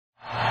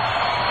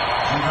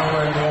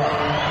fired you up.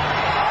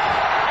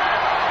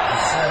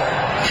 Yes, sir.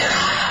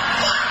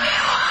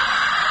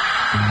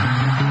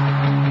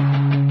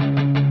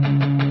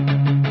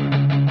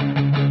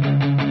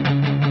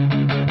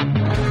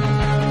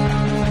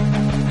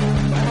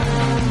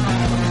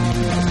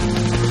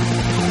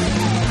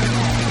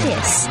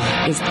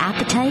 This is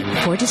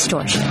Appetite for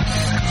Distortion.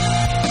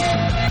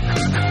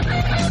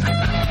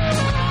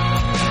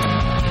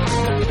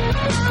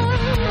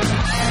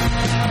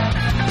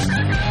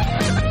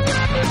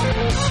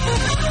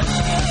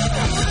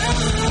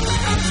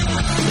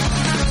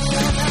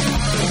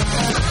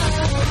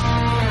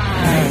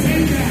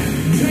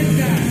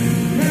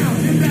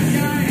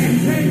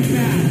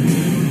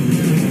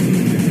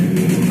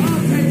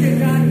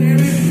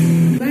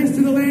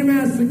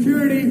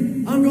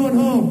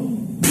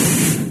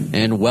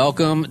 And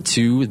welcome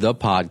to the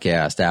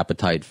podcast,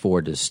 Appetite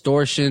for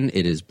Distortion.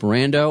 It is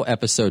Brando,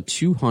 episode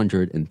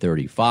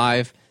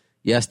 235.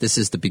 Yes, this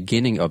is the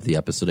beginning of the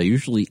episode. I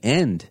usually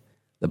end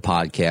the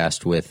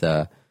podcast with,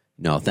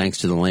 thanks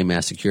to the lame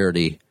ass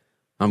security,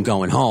 I'm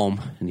going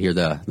home, and hear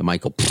the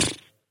Michael.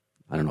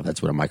 I don't know if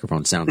that's what a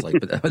microphone sounds like,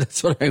 but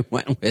that's what I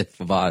went with,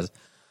 Favaz.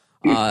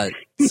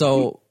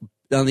 So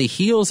on the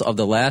heels of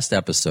the last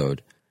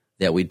episode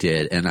that we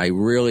did, and I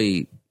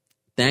really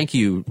thank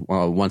you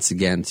once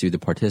again to the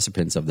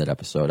participants of that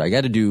episode. I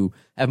got to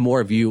have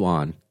more of you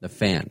on the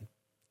fan,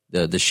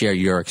 the share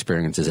your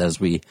experiences, as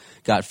we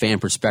got fan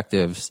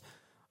perspectives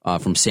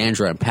from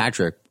Sandra and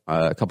Patrick,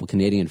 a couple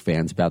Canadian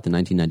fans, about the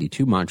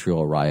 1992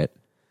 Montreal riot.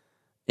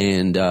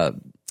 And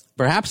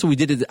perhaps I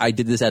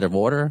did this out of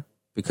order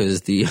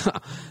because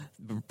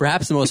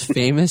perhaps the most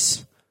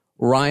famous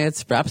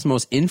riots, perhaps the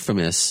most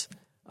infamous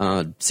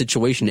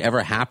situation to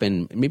ever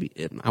happen, maybe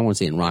I won't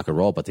say in rock and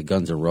roll, but the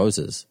Guns N'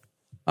 Roses.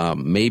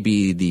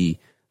 Maybe the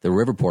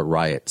Riverport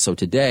riot. So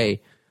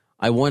today,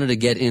 I wanted to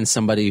get in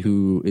somebody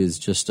who is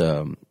just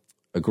a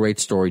great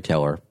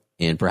storyteller,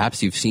 and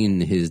perhaps you've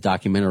seen his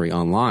documentary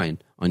online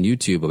on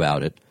YouTube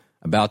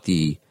about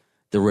the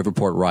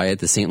Riverport riot,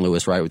 the St.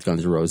 Louis riot with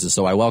Guns N' Roses.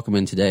 So I welcome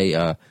in today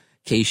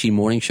KSHE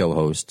Morning Show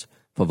host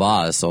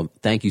Favaz. So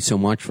thank you so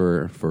much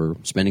for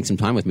spending some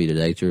time with me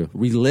today to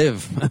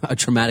relive a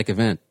traumatic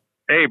event.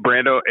 Hey,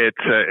 Brando, it's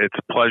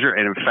a pleasure.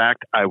 And in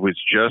fact, I was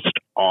just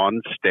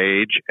on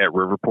stage at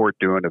Riverport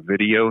doing a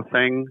video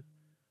thing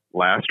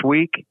last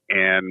week,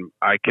 and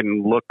I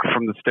can look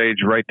from the stage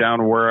right down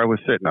to where I was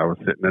sitting. I was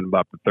sitting in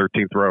about the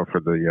 13th row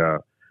for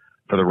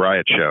the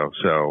riot show.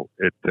 So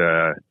this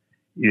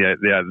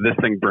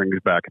thing brings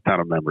back a ton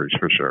of memories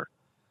for sure.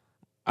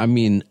 I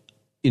mean,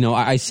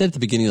 I said at the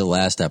beginning of the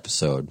last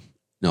episode,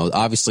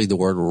 obviously the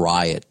word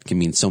riot can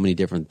mean so many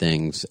different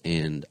things,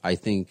 and I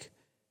think,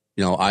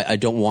 I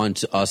don't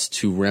want us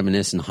to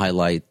reminisce and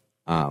highlight,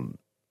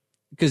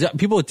 because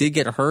people did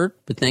get hurt,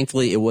 but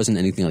thankfully it wasn't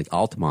anything like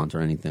Altamont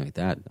or anything like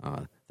that.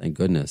 Thank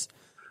goodness.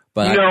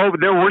 But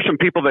there were some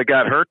people that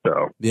got hurt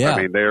though. Yeah.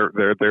 I mean, there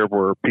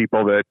were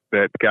people that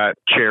got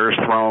chairs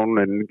thrown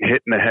and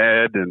hit in the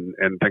head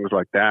and things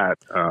like that.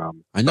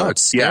 I know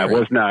it's scary. Yeah, it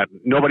was not.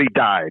 Nobody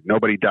died.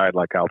 Nobody died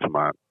like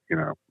Altamont.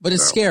 But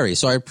it's scary.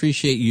 So I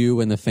appreciate you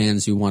and the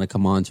fans who want to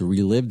come on to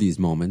relive these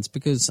moments,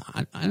 because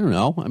I don't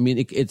know. I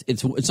mean,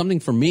 it's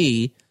something for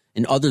me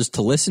and others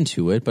to listen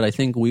to it, but I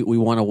think we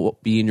want to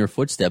be in your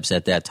footsteps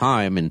at that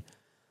time. And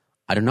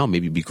I don't know,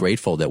 maybe be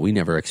grateful that we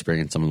never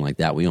experienced something like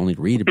that. We only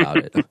read about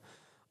it.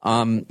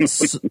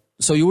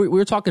 So we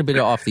were talking a bit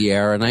off the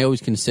air, and I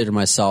always consider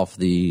myself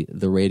the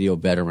radio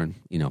veteran,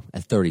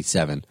 at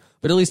 37.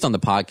 But at least on the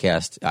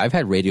podcast, I've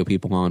had radio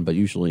people on, but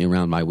usually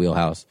around my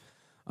wheelhouse.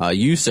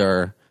 You,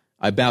 sir,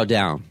 I bow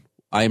down.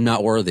 I am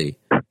not worthy.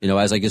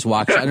 As I just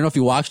watched, I don't know if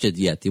you watched it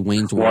yet, the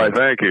Wayne's World. Why,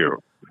 thank you.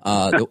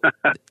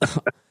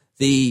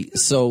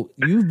 So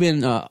you've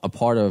been a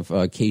part of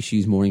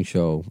KSHE's morning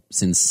show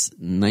since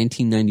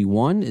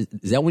 1991.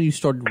 Is that when you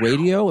started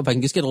radio? If I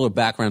can just get a little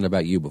background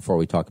about you before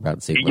we talk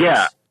about St. Louis.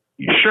 Yeah,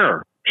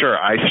 sure.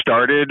 I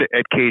started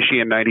at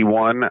KSHE in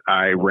 91.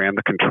 I ran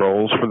the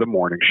controls for the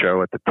morning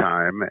show at the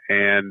time,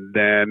 and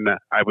then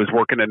I was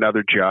working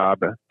another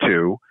job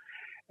too.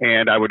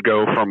 And I would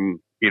go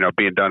from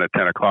being done at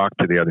 10 o'clock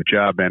to the other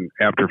job. And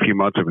after a few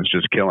months, it was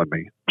just killing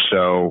me.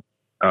 So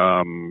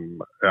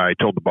I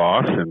told the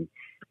boss, and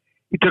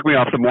he took me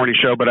off the morning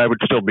show, but I would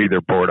still be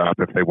their board op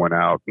if they went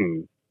out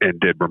and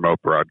did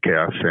remote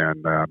broadcasts.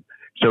 And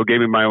so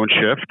gave me my own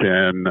shift.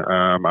 And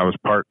I was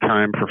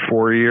part-time for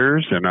 4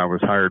 years, and I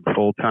was hired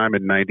full-time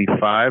in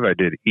 95. I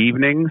did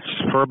evenings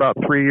for about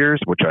 3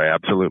 years, which I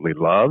absolutely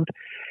loved.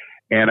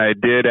 And I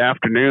did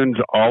afternoons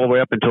all the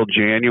way up until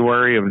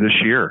January of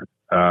this year.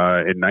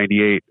 In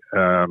 98,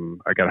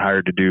 I got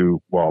hired to do,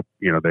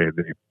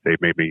 they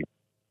made me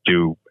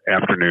do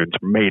afternoons,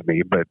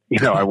 but,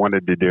 I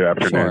wanted to do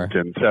afternoons. Sure.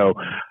 And so,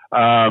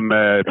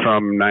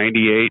 from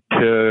 98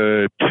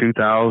 to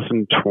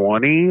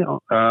 2020,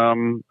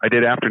 I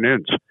did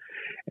afternoons.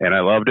 and I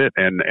loved it.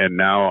 And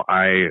now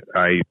I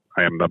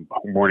am the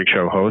morning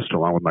show host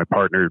along with my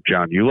partner,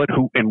 John Hewlett,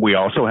 and we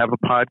also have a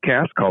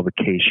podcast called the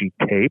Casey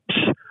Tapes,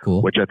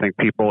 cool. Which I think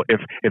people, if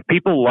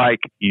people like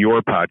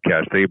your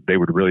podcast, they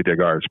would really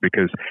dig ours,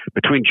 because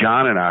between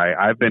John and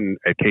I've been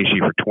at Casey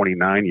for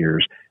 29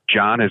 years.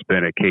 John has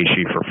been at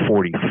Casey for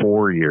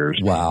 44 years.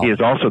 Wow. He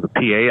is also the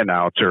PA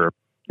announcer.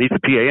 He's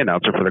the PA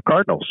announcer for the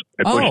Cardinals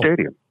at Busch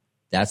Stadium.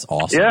 That's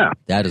awesome. Yeah.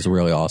 That is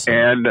really awesome.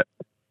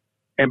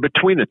 And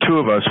between the two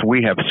of us,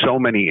 we have so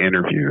many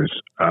interviews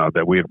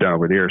that we have done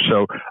over the years.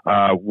 So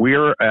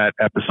we're at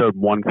episode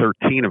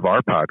 113 of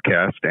our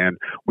podcast, and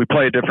we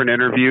play a different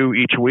interview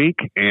each week,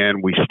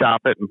 and we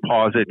stop it and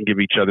pause it and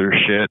give each other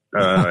shit,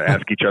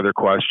 ask each other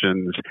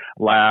questions,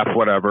 laugh,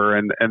 whatever,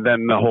 and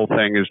then the whole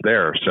thing is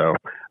there. So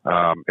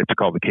it's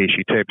called the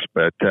Casey Tapes.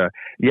 But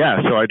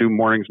so I do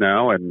mornings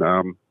now,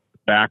 and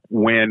back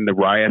when the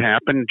riot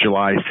happened,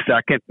 July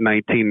 2nd,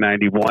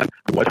 1991,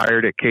 I was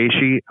hired at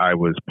Casey. I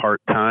was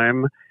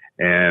part-time,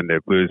 and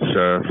it was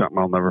something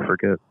I'll never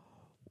forget.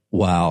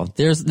 Wow.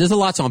 There's a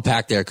lot to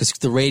unpack there, because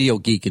the radio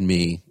geek in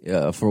me,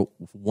 for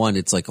one,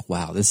 it's like,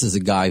 wow, this is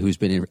a guy who's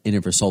been in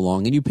it for so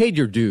long, and you paid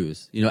your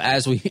dues.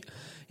 As we,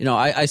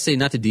 I say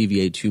not to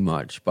deviate too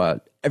much,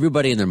 but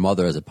everybody and their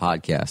mother has a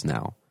podcast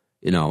now,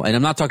 and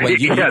I'm not talking about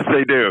you. Yes,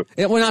 they do.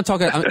 We're not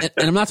talking, and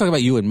I'm not talking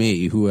about you and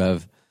me who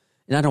have,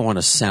 and I don't want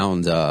to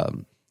sound,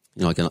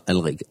 like an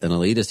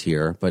elitist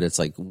here, but it's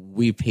like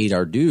we paid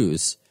our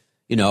dues,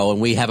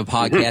 and we have a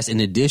podcast in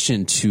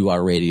addition to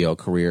our radio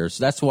careers.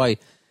 So that's why.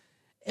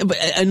 But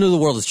I know the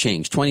world has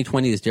changed.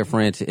 2020 is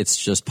different. It's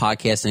just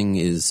podcasting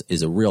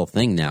is a real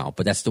thing now.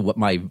 But that's what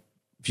my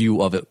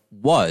view of it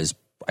was.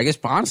 I guess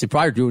honestly,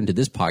 prior to doing to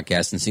this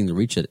podcast and seeing the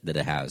reach that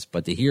it has.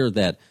 But to hear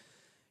that,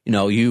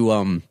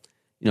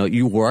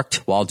 you worked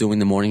while doing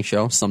the morning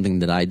show, something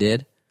that I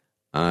did.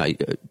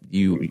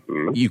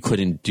 You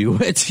couldn't do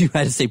it. You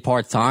had to stay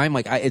part-time.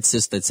 It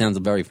sounds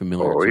very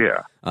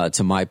familiar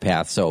to my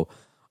path. So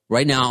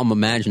right now I'm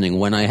imagining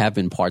when I have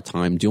been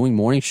part-time doing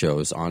morning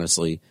shows,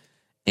 honestly,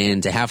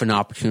 and to have an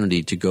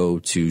opportunity to go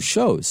to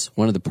shows.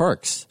 One of the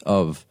perks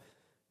of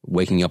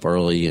waking up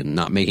early and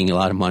not making a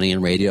lot of money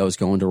in radio is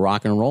going to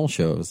rock and roll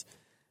shows.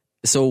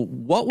 So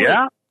what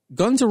were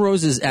Guns N'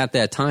 Roses at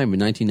that time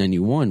in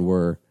 1991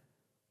 were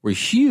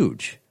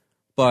huge,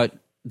 but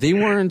they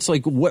weren't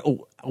like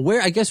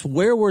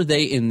where were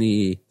they in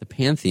the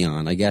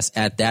pantheon, I guess,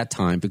 at that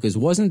time? Because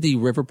wasn't the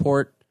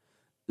Riverport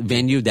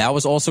venue that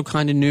was also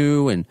kind of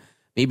new, and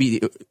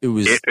maybe it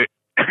was.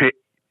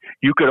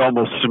 You could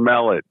almost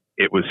smell it.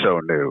 It was so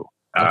new.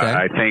 Okay.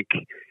 I think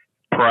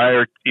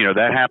prior,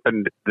 that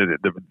happened.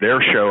 Their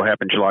show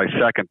happened July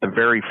 2nd. The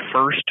very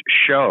first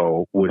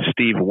show was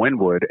Steve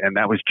Winwood, and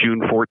that was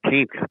June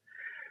 14th.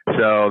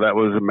 So that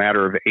was a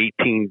matter of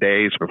 18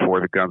 days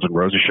before the Guns N'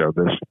 Roses show.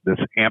 This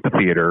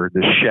amphitheater,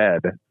 this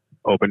shed,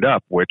 opened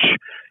up, which,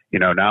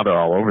 now they're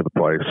all over the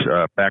place.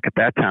 Back at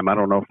that time, I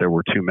don't know if there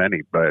were too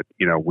many, but,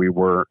 we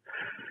weren't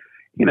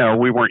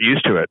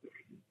used to it.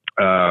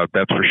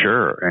 That's for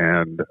sure.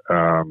 And,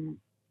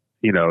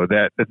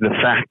 that the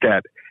fact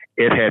that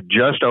it had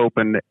just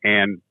opened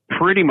and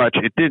pretty much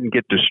it didn't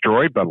get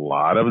destroyed, but a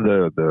lot of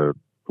the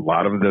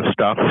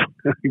stuff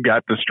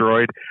got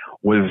destroyed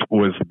was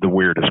the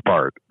weirdest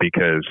part,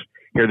 because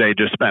here they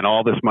just spent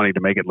all this money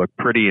to make it look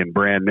pretty and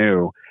brand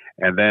new.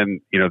 And then,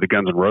 the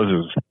Guns N'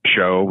 Roses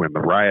show and the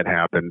riot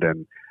happened,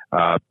 and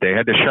they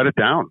had to shut it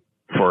down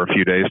for a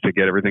few days to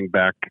get everything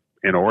back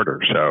in order.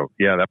 So,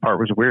 yeah, that part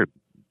was weird.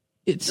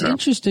 It's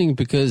interesting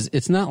because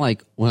it's not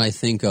like when I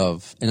think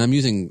of, and I'm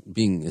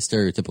being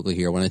stereotypical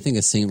here, when I think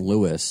of St.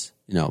 Louis,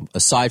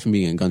 aside from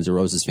being a Guns N'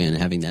 Roses fan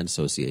and having that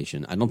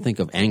association, I don't think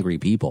of angry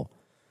people.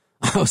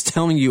 I was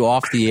telling you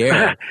off the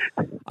air,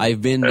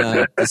 I've been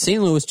to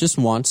St. Louis just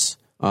once,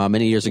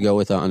 many years ago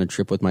on a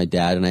trip with my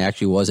dad, and I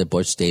actually was at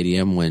Busch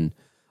Stadium when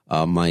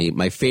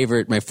my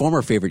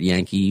former favorite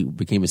Yankee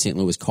became a St.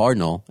 Louis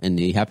Cardinal, and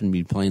he happened to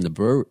be playing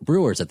the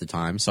Brewers at the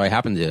time. So I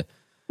happened to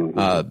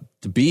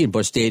be in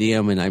Busch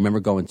Stadium, and I remember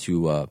going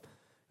to a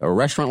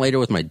restaurant later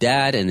with my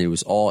dad, and it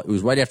was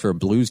right after a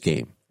Blues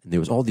game. And there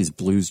was all these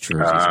Blues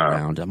jerseys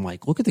around. I'm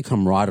like, look at the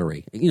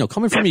camaraderie.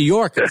 Coming from New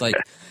York, it's like,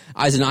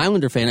 as an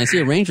Islander fan, I see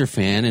a Ranger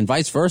fan, and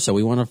vice versa.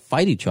 We want to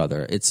fight each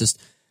other. It's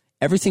just,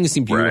 everything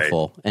seemed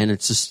beautiful. Right. And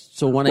it's just,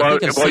 so when I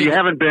think of you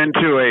haven't been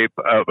to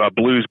a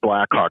Blues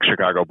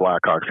Chicago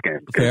Blackhawks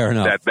game. Fair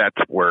enough. That's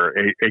where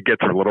it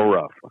gets a little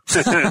rough.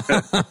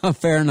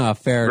 Fair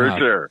enough. For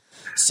sure.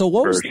 So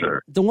what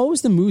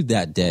was the mood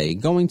that day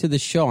going to the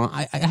show?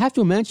 I have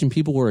to imagine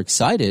people were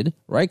excited,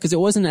 right? Because it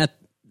wasn't at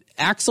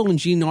Axl and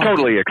Gene.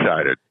 Totally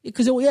excited.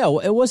 Because it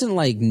wasn't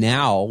like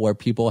now where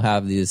people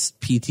have this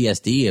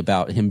PTSD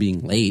about him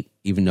being late,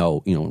 even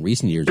though in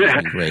recent years he's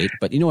been great.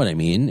 But you know what I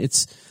mean?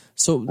 It's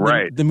so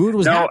right. The mood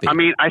was happy.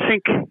 I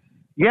think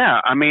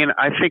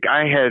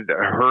I had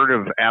heard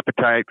of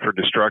Appetite for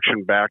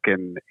Destruction back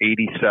in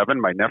 '87.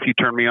 My nephew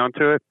turned me on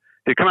to it.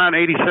 Did it come out in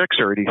 '86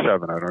 or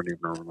 '87? I don't even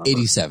remember.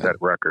 '87. That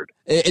record.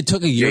 It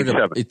took a year.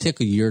 It took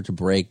a year to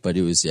break, but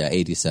it was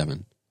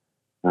 '87.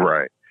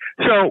 Right.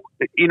 So,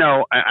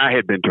 I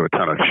had been to a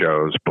ton of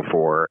shows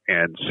before,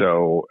 and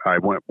so I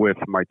went with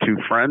my two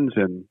friends,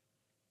 and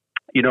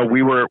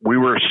we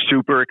were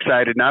super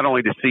excited not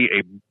only to see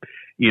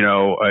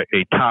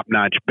a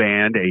top-notch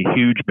band, a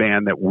huge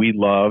band that we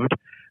loved,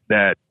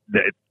 that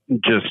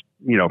just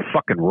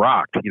fucking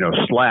rocked,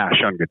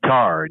 Slash on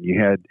guitar, and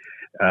you had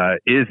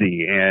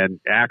Izzy and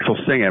Axl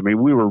singing. I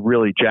mean, we were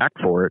really jacked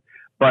for it,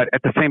 but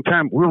at the same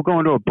time, we were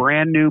going to a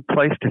brand new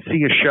place to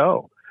see a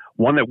show,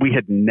 one that we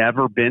had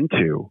never been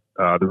to,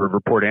 the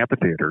Riverport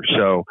Amphitheater.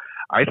 So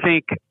I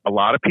think a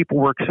lot of people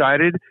were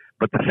excited,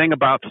 but the thing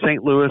about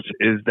St. Louis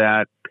is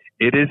that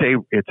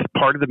it's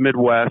part of the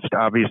Midwest.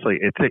 Obviously,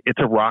 it's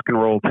a rock and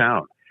roll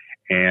town,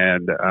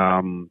 and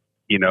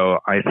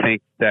I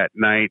think that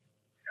night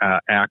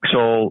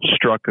Axl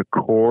struck a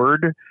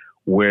chord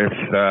with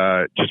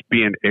just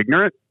being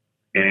ignorant,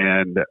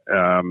 and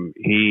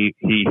he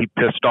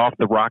pissed off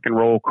the rock and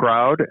roll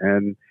crowd,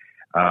 and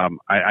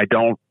I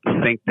don't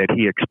think that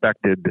he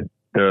expected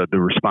the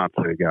response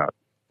that he got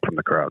from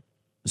the crowd.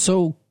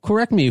 So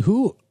correct me,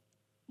 who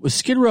was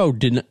Skid Row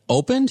didn't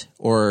opened,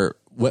 or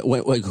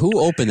who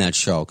opened that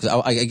show?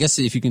 Because I guess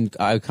if you can,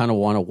 I kind of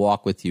want to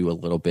walk with you a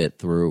little bit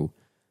through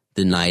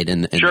the night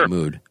and Sure. the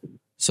mood.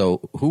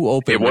 So who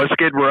opened? It was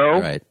Skid Row.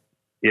 Right.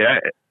 Yeah,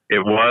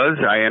 it was.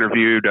 I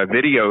interviewed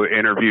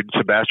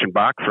Sebastian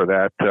Bach for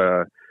that,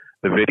 the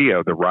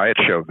video, the Riot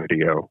Show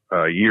video,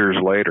 years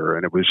later.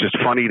 And it was just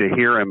funny to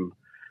hear him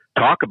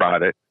talk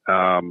about it.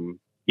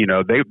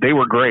 They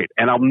were great.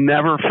 And I'll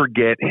never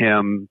forget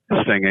him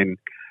singing,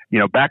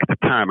 back at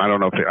the time, I don't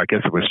know I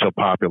guess it was still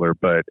popular,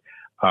 but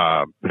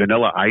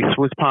Vanilla Ice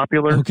was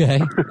popular.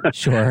 Okay,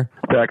 sure.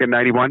 Back in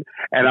 91.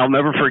 And I'll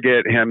never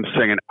forget him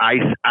singing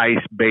Ice,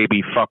 Ice,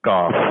 Baby, fuck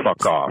off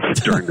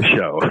during the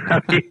show.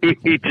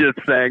 He just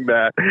sang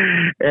that.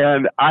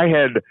 And I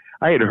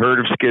had heard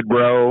of Skid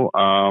Row.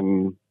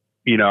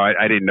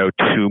 I didn't know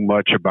too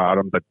much about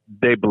them, but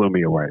they blew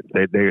me away.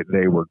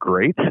 They were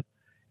great.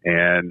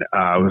 And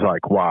I was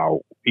like, wow,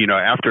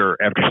 after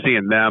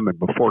seeing them and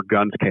before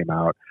Guns came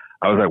out,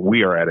 I was like,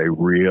 we are at a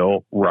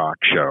real rock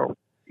show.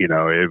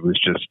 It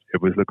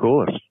was the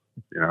coolest,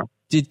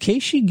 Did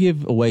Casey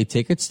give away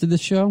tickets to the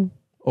show,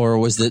 or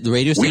was the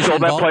radio station We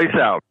sold involved? that place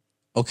out.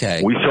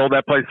 Okay. We sold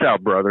that place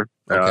out, brother.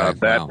 Okay,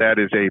 wow. That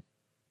is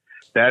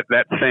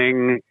that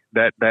thing,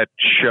 that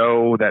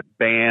show, that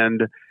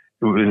band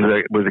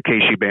was a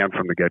Casey band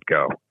from the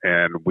get-go.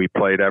 And we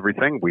played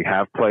everything. We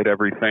have played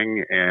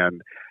everything.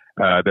 And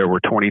there were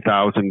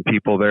 20,000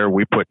 people there.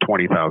 We put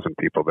 20,000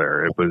 people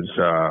there. It was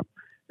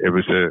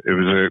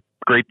a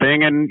great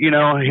thing. And,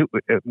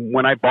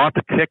 when I bought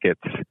the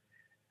tickets,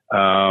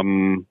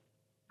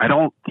 I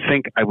don't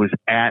think I was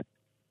at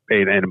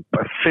an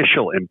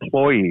official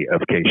employee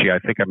of Casey. I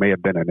think I may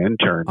have been an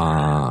intern.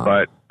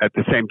 But at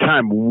the same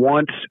time,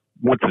 once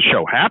the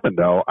show happened,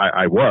 though,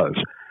 I was,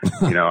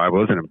 I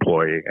was an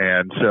employee.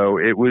 And so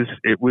it was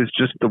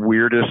just the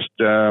weirdest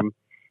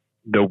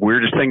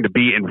thing to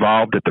be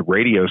involved at the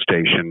radio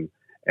station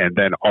and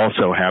then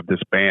also have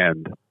this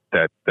band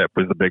that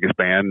was the biggest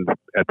band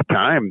at the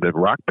time, the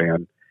rock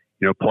band,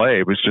 play.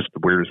 It was just the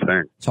weirdest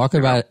thing. Talk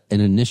about an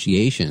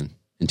initiation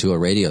into a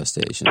radio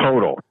station.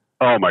 Total.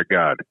 Oh my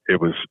God. It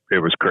was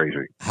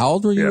crazy. How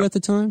old were you at the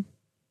time?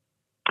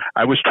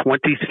 I was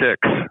 26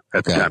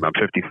 at the time. I'm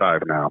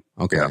 55 now.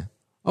 Okay. Yeah.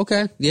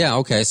 Okay. Yeah.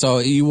 Okay. So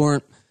you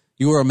were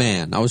a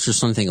man. I was just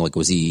trying to think, like,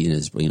 was he in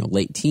his,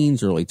 late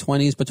teens, early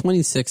 20s? But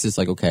 26 is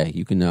like, okay,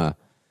 you can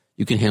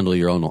handle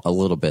your own a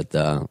little bit.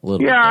 Yeah,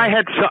 I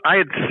had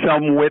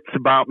some wits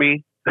about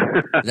me.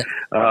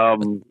 I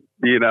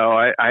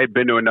had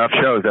been to enough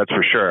shows, that's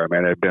for sure. I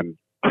mean, I'd been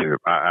to,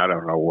 I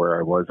don't know where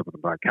I was with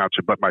my counts,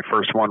 but my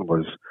first one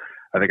was,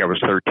 I think I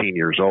was 13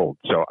 years old.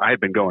 So I had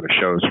been going to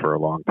shows for a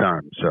long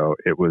time. So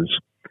it was,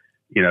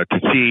 to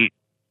see,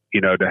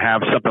 to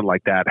have something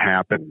like that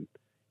happen,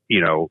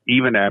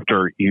 even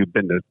after you've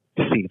been to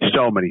see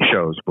so many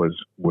shows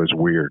was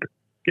weird.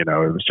 It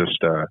was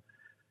just,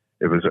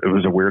 it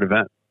was a weird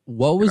event.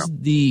 What was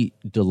the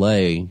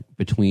delay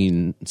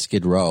between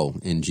Skid Row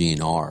and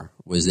GNR?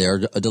 Was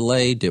there a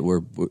delay?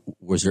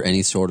 Was there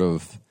any sort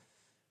of,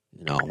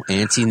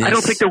 antsiness? I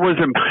don't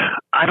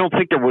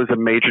think there was a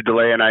major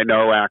delay. And I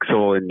know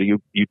Axl, and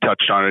you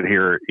touched on it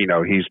here.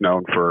 He's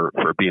known for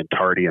being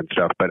tardy and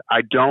stuff. But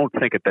I don't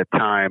think at that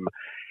time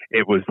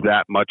it was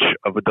that much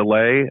of a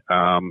delay.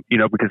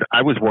 Because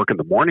I was working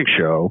the morning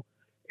show,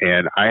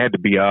 and I had to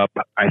be up.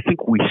 I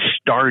think we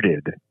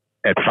started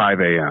at 5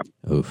 a.m.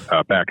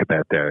 Back at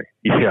that day.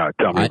 Yeah,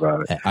 tell me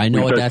about it. I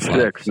know what that's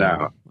like. 6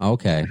 now.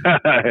 Okay.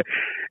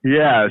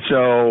 Yeah,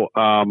 so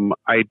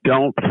I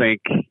don't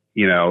think,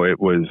 it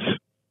was,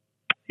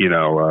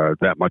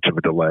 that much of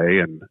a delay.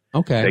 And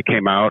they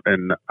came out,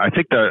 and I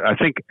think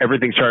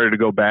everything started to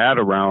go bad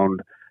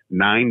around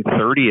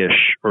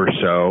 9:30ish or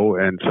so,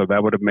 and so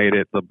that would have made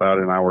it about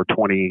an hour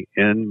 20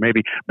 in,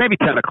 maybe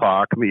 10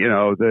 o'clock.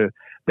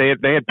 They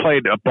had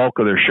played a bulk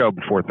of their show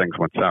before things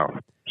went south.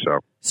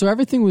 So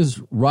everything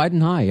was riding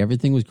high.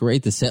 Everything was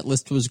great. The set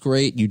list was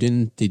great.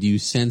 Did you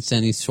sense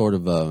any sort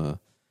of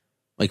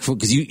Like,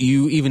 because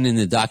you even in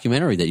the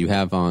documentary that you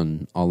have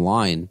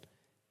online,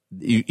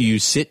 you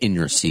sit in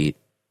your seat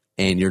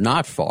and you're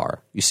not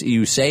far.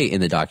 You say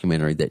in the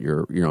documentary that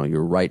you're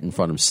right in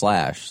front of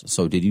Slash.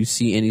 So did you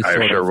see any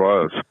sort sure of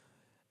was.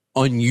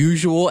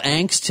 unusual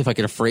angst, if I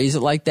could phrase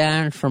it like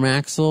that, from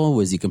Axl?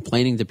 Was he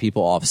complaining to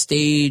people off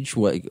stage?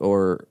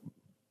 Or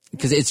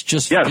because it's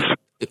just Yes.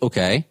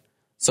 Okay.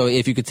 So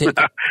if you could take,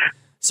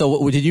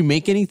 so did you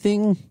make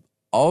anything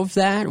of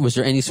that? Was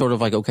there any sort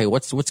of like, okay,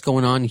 what's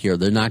going on here?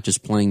 They're not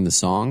just playing the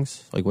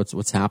songs. Like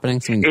what's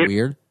happening? Something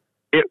weird.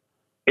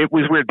 It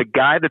was weird. The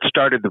guy that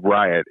started the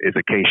riot is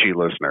a KSHE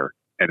listener,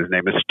 and his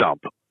name is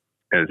Stump.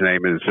 And his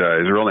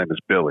real name is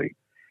Billy.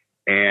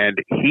 And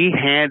he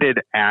handed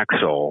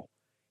Axl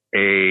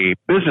a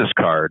business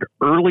card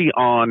early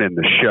on in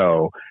the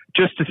show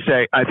just to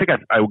say, I think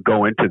I would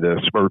go into this,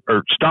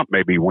 or Stump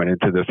maybe went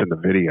into this in the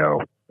video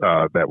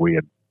that we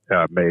had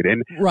made,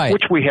 and right.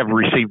 which we have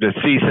received a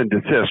cease and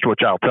desist,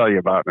 which I'll tell you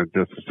about in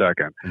just a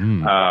second.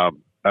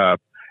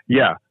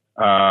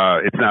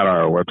 It's not on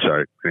our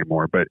website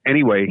anymore. But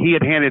anyway, he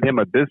had handed him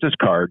a business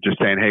card just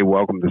saying, hey,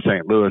 welcome to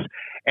St. Louis.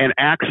 And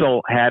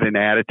Axl had an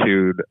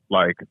attitude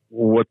like,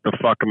 what the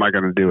fuck am I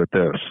going to do with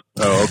this?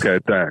 Oh, okay,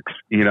 thanks.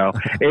 You know,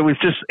 it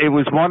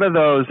was one of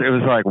those, it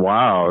was like,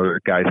 wow, the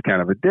guy's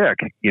kind of a dick,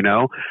 you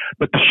know?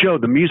 But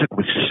the music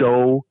was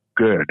so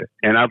good.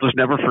 And I'll just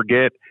never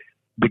forget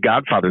the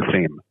Godfather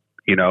theme,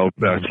 you know,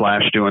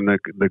 Slash doing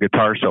the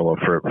guitar solo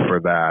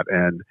for that.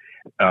 And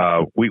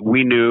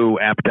we knew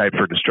Appetite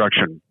for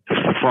Destruction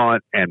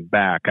front and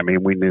back. I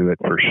mean, we knew it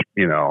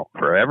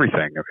for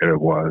everything it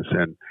was,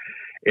 and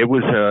it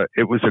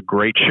was a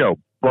great show.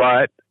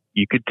 But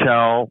you could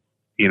tell,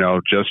 you know,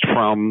 just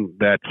from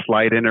that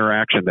slight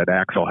interaction that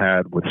Axl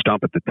had with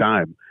Stump at the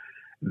time,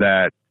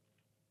 that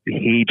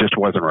he just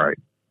wasn't right.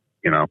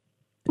 You know,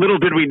 little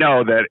did we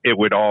know that it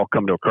would all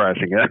come to a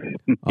crashing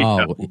end.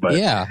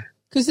 Yeah,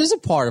 because there's a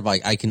part of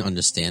like I can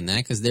understand that,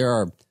 because there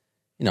are,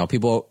 you know,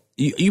 people.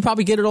 You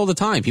probably get it all the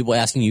time. People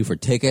asking you for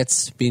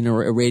tickets, being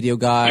a radio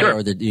guy, sure.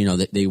 or that, you know,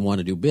 that they want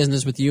to do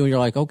business with you, and you're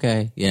like,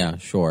 okay, yeah,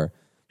 sure.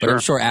 But sure. I'm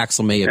sure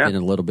Axl may have been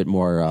a little bit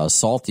more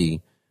salty,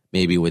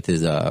 maybe with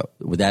his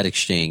with that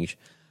exchange.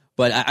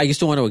 But I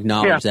just want to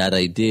acknowledge that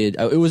I did.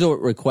 It was a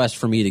request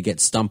for me to get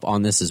Stump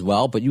on this as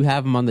well. But you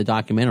have him on the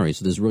documentary,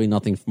 so there's really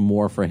nothing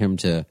more for him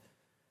to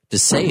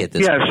say at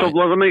this point. Yeah. So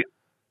let me.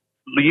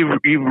 You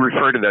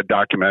referred to that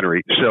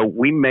documentary. So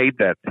we made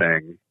that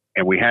thing,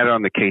 and we had it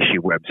on the KSHE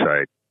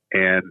website.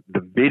 And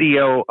the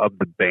video of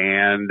the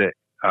band,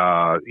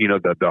 you know,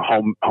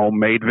 the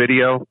homemade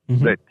video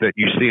that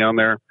you see on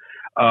there,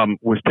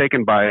 was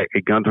taken by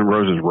a Guns N'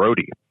 Roses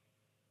roadie.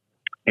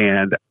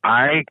 And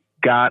I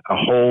got a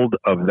hold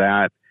of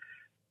that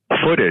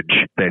footage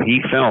that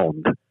he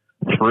filmed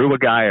through a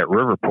guy at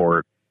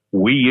Riverport.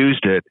 We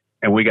used it,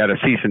 and we got a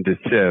cease and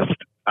desist.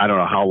 I don't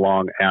know how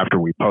long after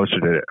we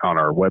posted it on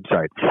our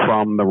website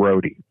from the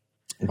roadie,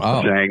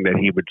 saying that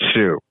he would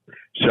sue.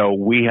 So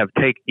we have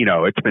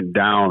it's been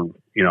down,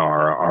 you know,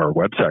 our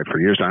website for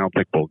years. I don't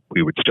think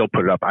we would still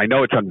put it up. I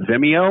know it's on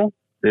Vimeo.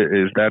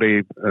 Is that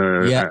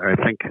I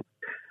think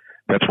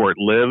that's where it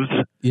lives.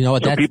 You know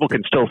what? So people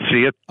can still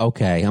see it.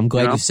 Okay. I'm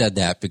glad you said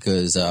that,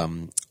 because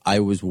I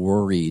was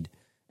worried,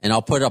 and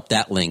I'll put up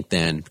that link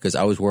then, because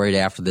I was worried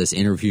after this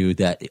interview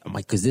that, I'm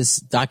like, because this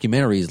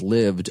documentary has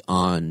lived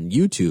on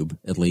YouTube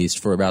at least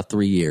for about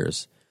 3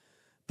 years.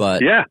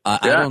 But I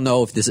don't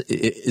know if this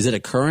is it a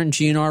current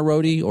GNR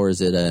roadie or is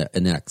it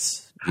an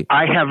ex?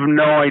 I have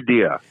no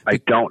idea.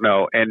 I don't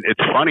know. And it's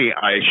funny,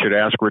 I should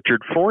ask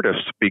Richard Fortis,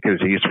 because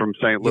he's from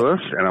St. Louis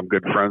and I'm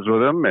good friends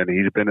with him, and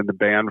he's been in the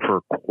band for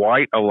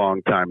quite a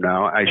long time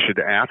now. I should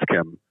ask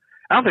him.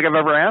 I don't think I've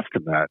ever asked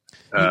him that.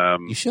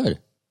 You should.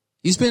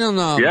 He's been on.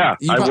 I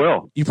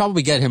will. You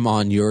probably get him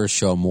on your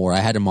show more. I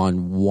had him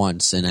on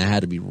once, and I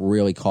had to be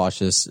really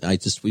cautious.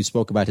 We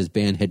spoke about his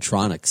band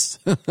Headtronics,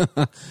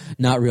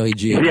 not really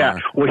GNR. Yeah,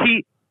 well,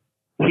 he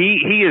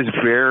is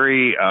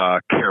very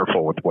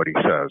careful with what he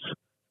says,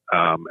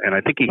 and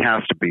I think he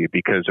has to be,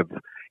 because of,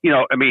 you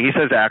know, I mean, he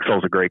says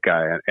Axl's a great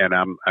guy, and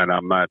I'm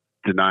not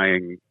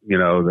denying, you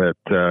know,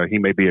 that he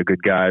may be a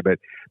good guy, but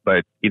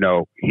you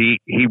know, he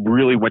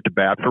really went to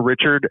bat for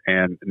Richard,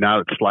 and now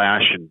that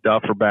Slash and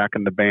Duff are back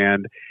in the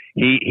band,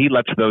 he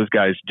lets those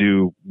guys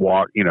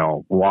walk in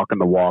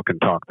the walk and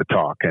talk the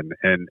talk,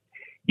 and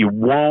you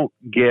won't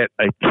get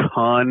a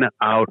ton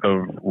out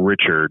of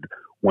Richard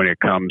when it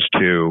comes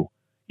to,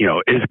 you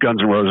know, is Guns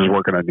N' Roses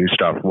working on new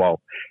stuff?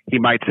 Well, he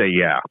might say,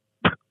 yeah.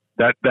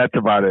 That's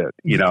about it,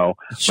 you know.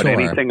 Sure. But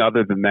anything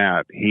other than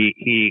that,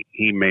 he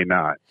may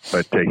not.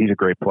 But he's a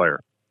great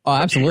player. Oh,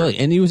 absolutely,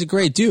 and he was a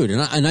great dude,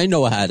 and I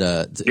know how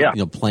to you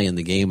know, play in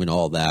the game and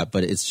all that.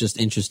 But it's just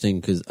interesting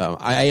because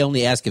I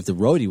only ask if the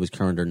roadie was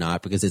current or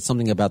not, because it's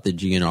something about the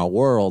GNR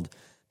world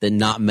that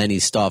not many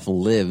stuff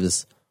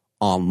lives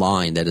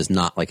online that is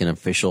not like an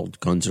official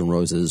Guns N'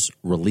 Roses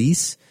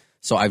release.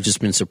 So I've just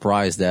been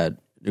surprised that,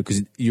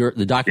 because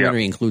the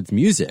documentary includes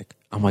music.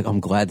 I'm like, I'm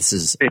glad this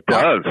is. It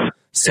does.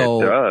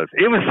 So it does.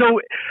 It was so.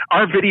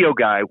 Our video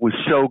guy was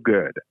so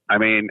good. I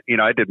mean,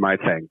 I did my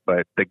thing,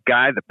 but the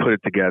guy that put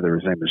it together,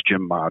 his name is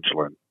Jim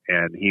Modulin,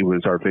 and he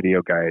was our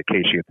video guy at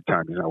Casey at the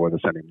time. He's not with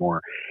us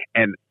anymore.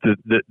 And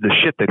the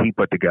shit that he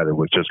put together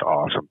was just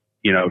awesome.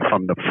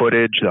 From the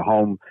footage, the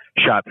home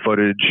shot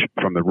footage,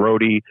 from the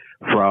roadie,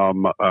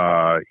 from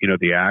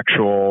the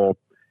actual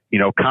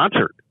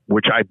concert,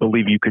 which I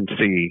believe you can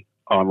see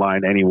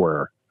online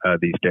anywhere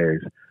these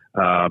days.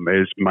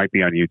 Might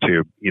be on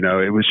YouTube.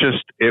 It was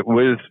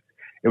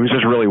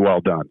just really well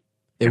done.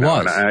 It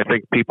was. And I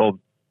think people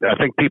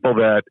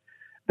that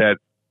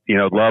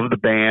love the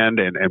band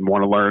and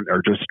want to learn,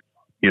 or just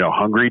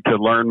hungry to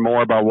learn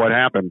more about what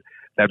happened.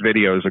 That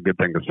video is a good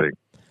thing to see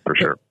for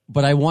sure.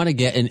 But I want to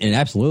get and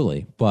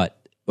absolutely. But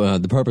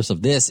the purpose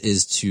of this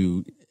is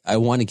I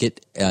want to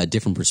get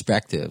different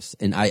perspectives,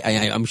 and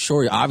I'm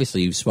sure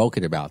obviously you've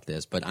spoken about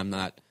this, but I'm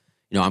not.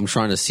 I'm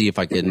trying to see if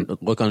I can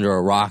look under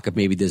a rock if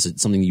maybe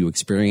there's something you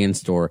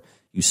experienced or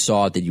you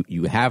saw that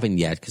you haven't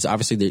yet. Because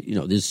obviously,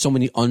 there's so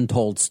many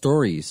untold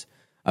stories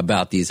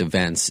about these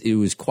events. It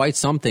was quite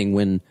something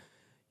when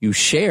you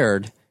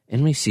shared.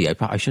 And let me see,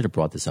 I should have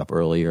brought this up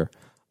earlier,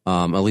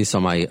 at least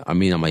on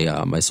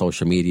my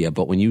social media.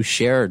 But when you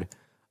shared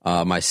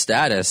my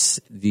status,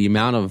 the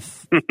amount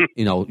of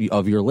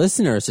of your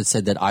listeners that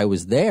said that I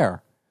was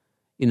there,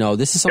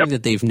 this is something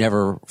that they've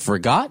never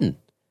forgotten.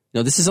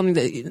 This is something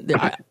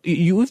that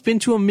you've been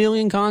to 1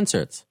 million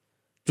concerts.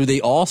 Do they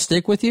all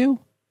stick with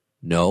you?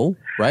 No,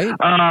 right?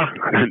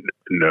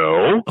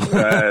 No.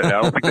 I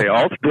don't think they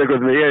all stick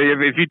with me.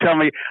 If you tell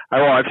me,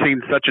 I've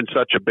seen such and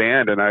such a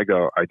band, and I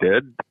go, I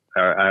did?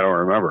 I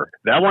don't remember.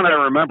 That one I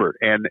remember.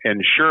 And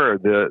sure,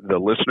 the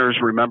listeners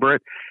remember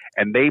it,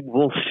 and they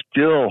will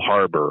still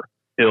harbor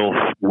ill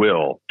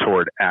will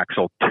toward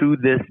Axl to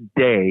this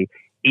day,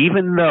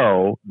 even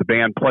though the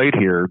band played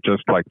here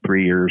just like 4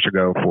 years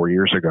ago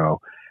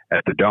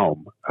at the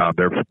Dome.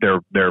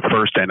 Their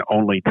first and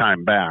only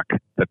time back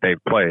that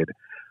they've played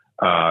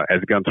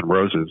as Guns N'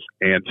 Roses.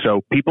 And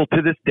so people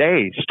to this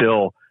day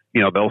still,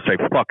 they'll say,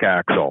 fuck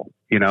Axl.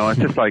 It's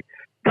just like,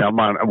 come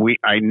on.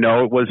 I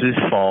know it was his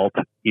fault.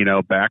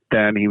 Back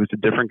then he was a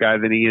different guy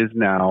than he is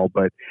now,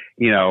 but,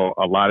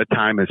 a lot of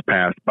time has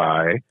passed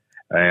by,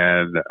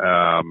 and,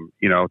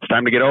 it's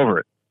time to get over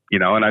it,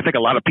 and I think a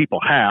lot of people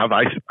have.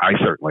 I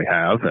certainly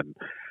have. And,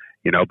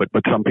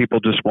 but some people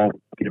just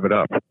won't give it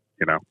up,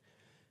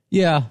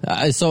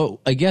 Yeah.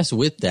 So I guess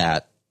with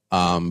that,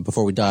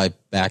 before we dive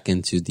back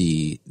into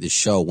the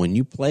show, when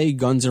you play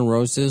Guns N'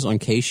 Roses on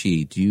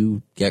KSHE, do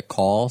you get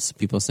calls?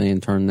 People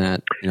saying turn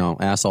that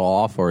asshole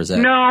off, or is that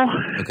no?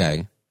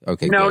 Okay. No,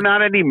 good.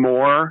 Not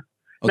anymore.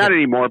 Okay. Not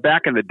anymore.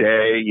 Back in the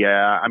day,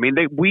 yeah. I mean,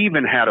 we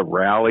even had a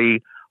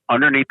rally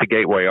underneath the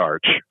Gateway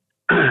Arch,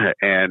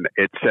 and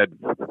it said,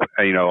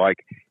 I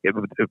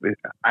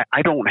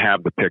don't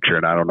have the picture,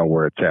 and I don't know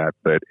where it's at,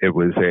 but it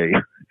was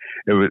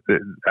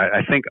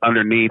I think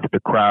underneath the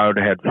crowd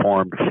had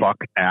formed "Fuck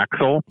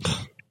Axl."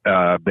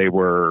 They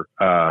were,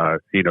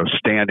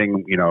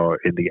 standing,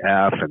 in the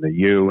F and the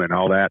U and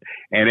all that.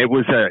 And it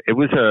was a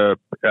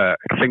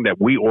thing that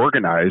we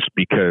organized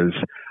because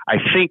I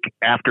think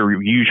after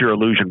Use Your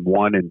Illusion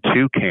 1 and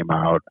 2 came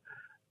out,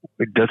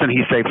 doesn't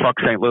he say "fuck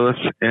St. Louis"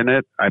 in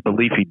it? I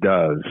believe he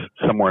does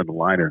somewhere in the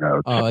liner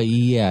notes.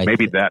 Yeah.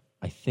 Maybe that.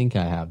 I think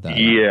I have that.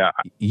 Yeah.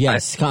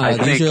 Yes.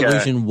 Use Your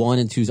Illusion 1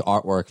 and 2's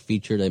artwork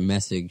featured a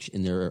message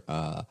in their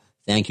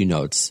thank you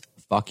notes.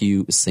 Fuck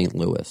you, St.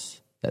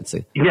 Louis. That's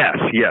it. Yes.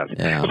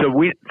 Yeah.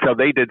 So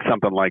they did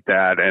something like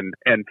that.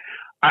 And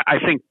I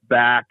think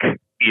back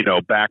in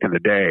the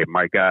day,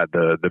 my God,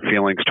 the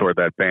feelings toward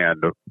that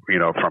band,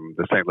 from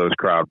the St. Louis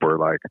crowd were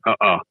like,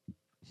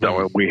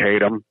 so we hate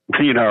them.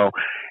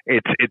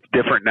 It's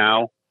different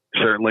now,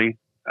 certainly.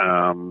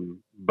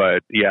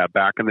 But yeah,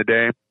 back in the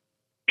day,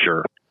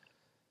 sure.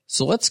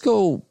 So let's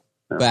go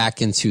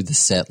back into the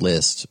set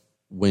list.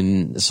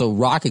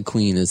 Rocket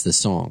Queen is the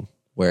song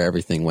where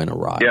everything went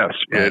awry. Yes,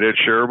 right? It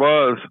sure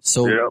was.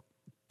 So yep.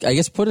 I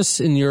guess put us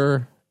in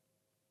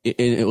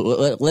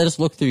let us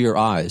look through your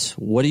eyes.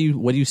 What do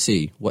you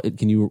see?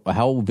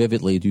 How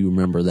vividly do you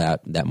remember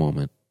that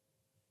moment?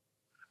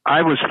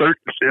 I was I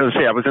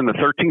was in the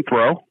 13th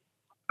row,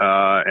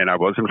 and I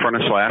was in front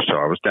of Slash, so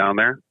I was down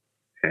there.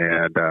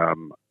 And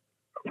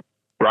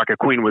Rocket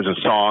Queen was a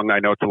song. I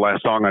know it's the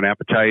last song on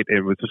Appetite.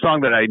 It was a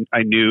song that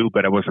I knew,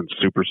 but I wasn't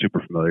super, super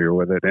familiar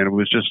with it. And it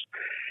was just,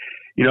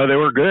 they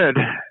were good.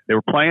 They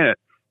were playing it.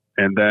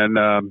 And then,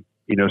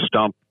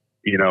 Stump,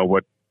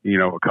 what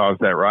caused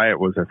that riot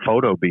was a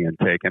photo being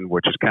taken,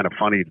 which is kind of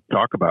funny to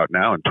talk about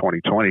now in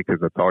 2020 because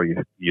that's all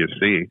you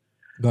see.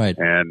 Right.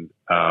 And,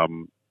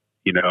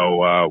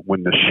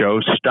 when the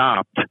show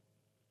stopped,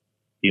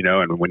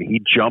 and when he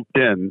jumped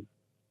in,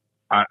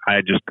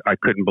 I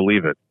couldn't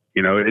believe it.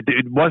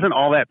 It wasn't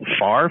all that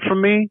far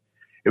from me.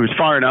 It was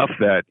far enough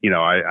that,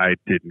 I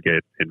didn't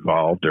get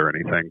involved or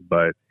anything,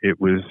 but it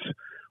was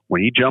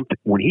when he jumped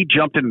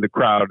into the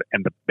crowd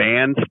and the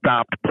band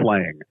stopped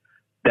playing.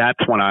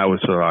 That's when I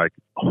was like,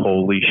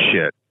 holy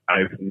shit.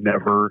 I've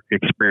never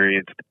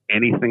experienced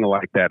anything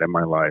like that in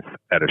my life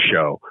at a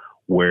show.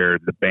 where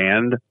the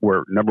band,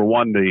 where number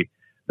one, the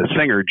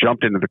singer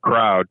jumped into the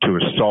crowd to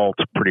assault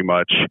pretty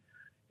much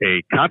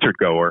a concert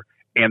goer,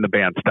 and the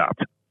band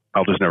stopped.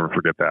 I'll just never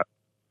forget that,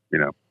 you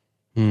know.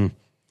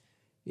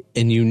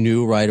 And you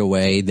knew right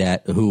away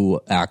that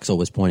who Axl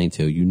was pointing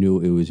to. You knew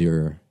it was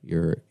your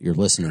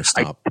listener,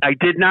 Stump. I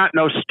did not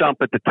know Stump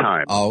at the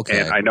time. Oh,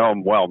 okay. And I know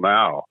him well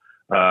now.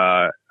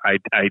 I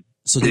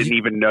didn't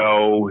even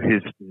know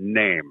his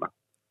name.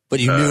 But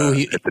you knew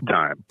at the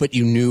time. But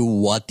you knew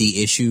what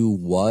the issue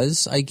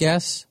was, I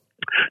guess?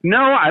 No,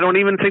 I don't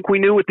even think we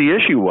knew what the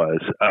issue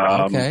was.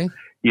 Okay.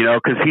 You know,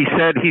 because he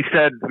said,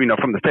 you know,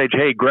 from the stage,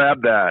 hey,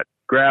 grab that.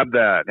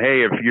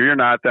 Hey, if you're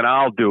not, then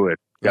I'll do it.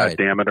 God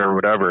damn it, or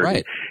whatever.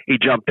 Right. He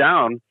jumped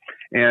down,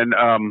 and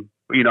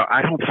you know,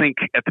 I don't think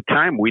at the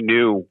time we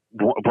knew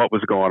what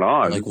was going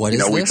on. Like, what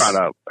is this? We found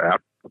out.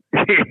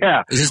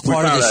 Yeah. Is this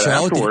part of the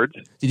show? Afterwards.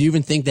 Did you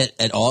even think that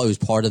at all it was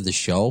part of the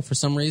show for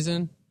some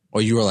reason?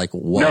 Or you were like,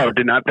 what? No,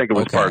 did not think it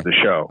was part of the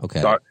show. Okay.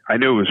 So I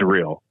knew it was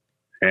real.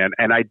 And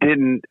I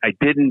didn't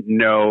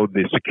know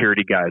the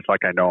security guys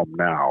like I know them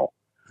now.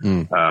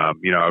 You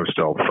know, I was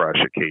still fresh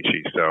at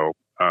KC. So,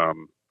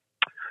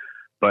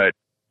 but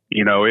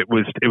you know, it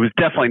was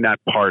definitely not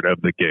part of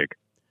the gig.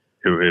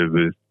 It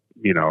was,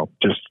 you know,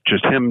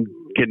 just him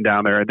getting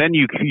down there, and then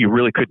you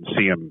really couldn't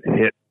see him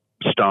hit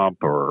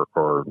Stump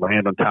or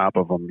land on top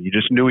of him. You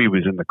just knew he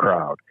was in the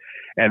crowd.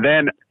 And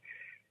then,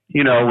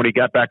 you know, when he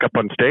got back up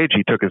on stage,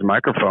 he took his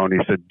microphone. He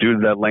said, "Due to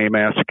that lame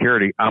ass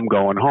security, I'm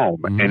going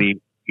home." And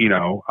he, you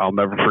know, I'll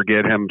never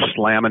forget him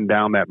slamming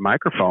down that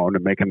microphone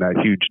and making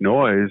that huge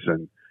noise.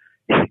 And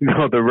you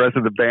know, the rest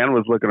of the band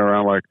was looking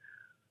around like,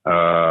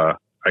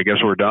 I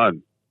guess we're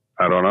done.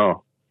 I don't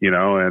know, you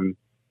know, and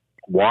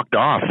walked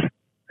off.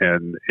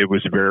 And it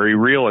was very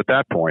real at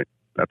that point.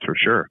 That's for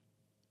sure.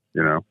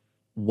 You know.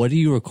 What do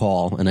you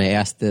recall? And I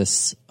asked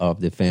this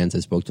of the fans I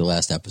spoke to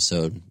last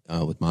episode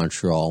with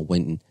Montreal,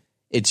 when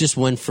it just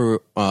went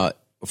for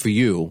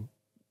you,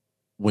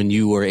 when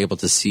you were able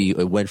to see,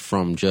 it went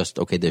from just,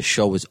 okay, the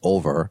show was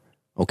over.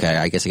 Okay,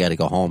 I guess I got to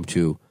go home,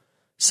 to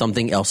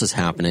something else is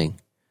happening.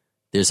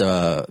 There's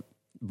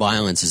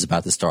violence is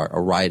about to start. A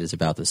riot is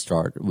about to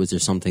start. Was there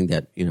something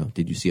that, you know,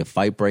 did you see a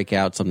fight break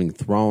out, something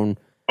thrown?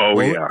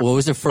 Yeah. What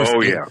was the first?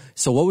 Oh, yeah.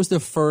 So what was the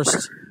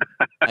first,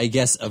 I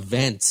guess,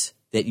 event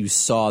that you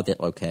saw that,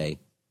 okay,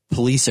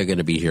 police are going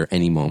to be here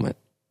any moment?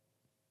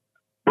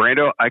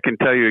 Brando, I can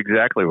tell you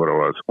exactly what it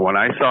was. When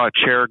I saw a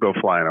chair go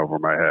flying over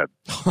my head.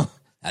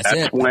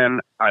 That's when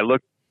I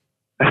looked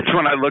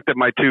at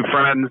my two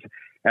friends,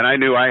 and I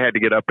knew I had to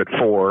get up at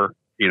 4,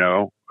 you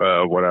know,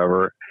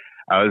 whatever.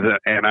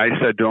 And I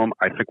said to them,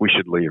 I think we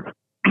should leave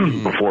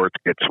before it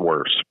gets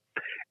worse.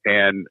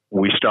 And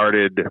we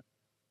started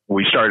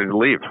to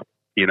leave,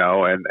 you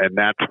know, and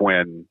that's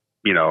when,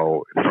 you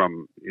know,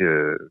 from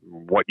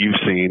what you've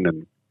seen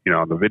and, you know,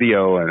 on the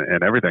video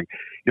and everything,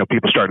 you know,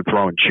 people started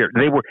throwing chairs.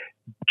 They were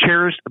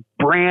chairs,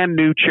 brand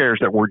new chairs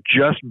that were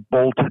just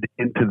bolted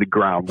into the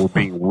ground, were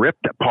being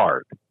ripped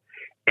apart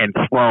and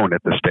thrown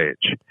at the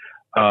stage.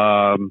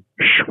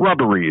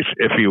 Shrubberies,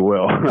 if you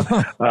will,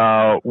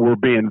 were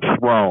being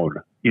thrown,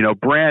 you know,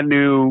 brand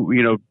new,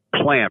 you know,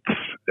 plants.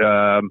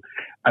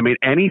 I mean,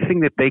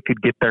 anything that they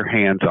could get their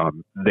hands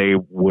on, they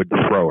would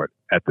throw it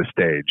at the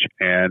stage.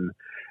 And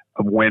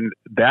when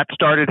that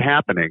started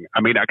happening,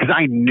 I mean, because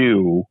I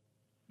knew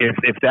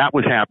if that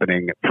was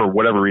happening for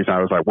whatever reason,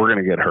 I was like, we're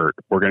going to get hurt.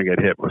 We're going to get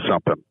hit with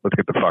something. Let's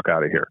get the fuck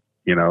out of here.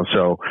 You know,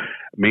 so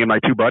me and my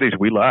two buddies,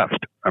 we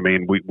left. I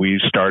mean, we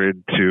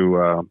started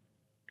to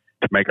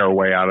make our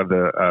way out of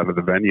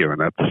the venue,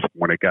 and that's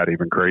when it got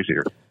even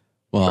crazier.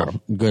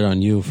 Well, good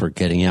on you for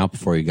getting out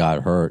before you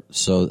got hurt.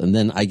 So, and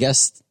then I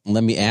guess,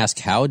 let me ask,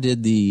 how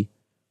did the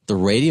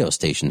radio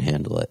station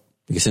handle it?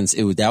 Because since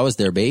that was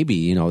their baby,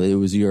 you know, it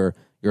was your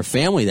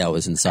family that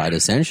was inside,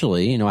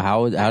 essentially. You know,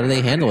 how do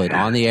they handle it?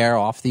 On the air,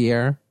 off the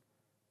air?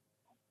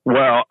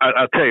 Well,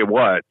 I'll tell you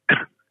what,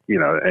 you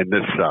know, and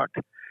this sucked.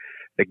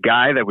 The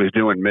guy that was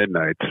doing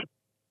Midnights,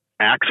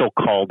 Axl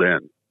called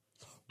in.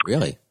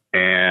 Really?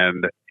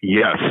 And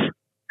yes,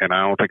 and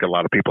I don't think a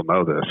lot of people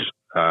know this,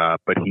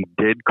 but he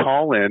did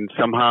call in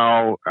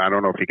somehow. I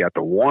don't know if he got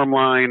the warm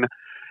line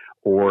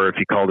or if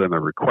he called in the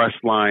request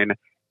line,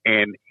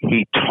 and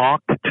he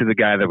talked to the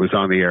guy that was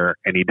on the air,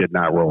 and he did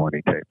not roll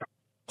any tape.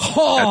 At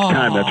the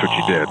time, that's what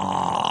you did.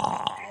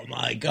 Oh,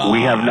 my God.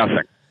 We have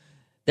nothing.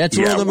 That's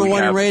rule number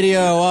one in radio.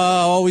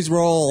 Always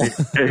roll.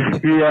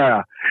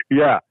 Yeah.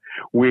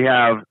 We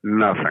have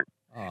nothing.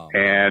 Oh.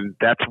 And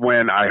that's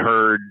when I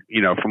heard,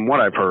 you know, from what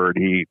I've heard,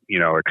 he, you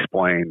know,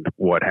 explained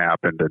what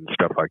happened and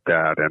stuff like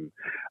that. And,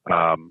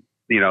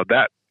 you know,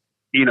 that,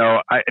 you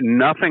know,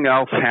 nothing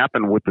else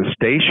happened with the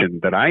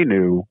station that I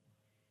knew,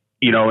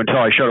 you know, until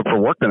I showed up for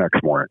work the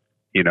next morning,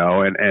 you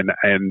know,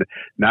 and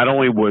not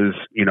only was,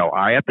 you know,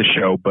 I at the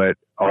show, but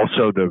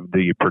also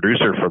the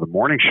producer for the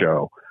morning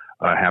show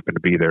happened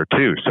to be there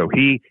too. So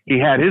he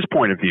had his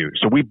point of view.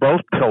 So we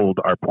both told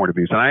our point of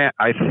views. And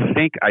I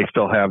think I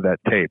still have that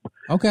tape.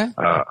 Okay.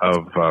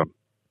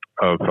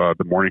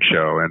 the morning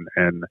show,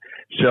 and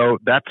so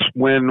that's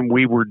when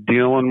we were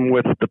dealing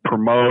with the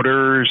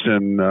promoters,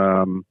 and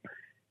I'll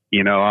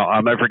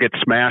never forget.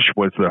 Smash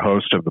was the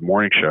host of the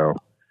morning show,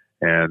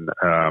 and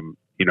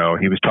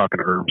he was talking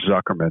to Irv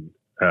Zuckerman.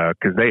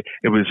 Because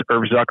it was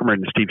Irv Zuckerman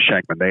and Steve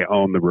Shankman. They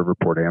own the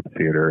Riverport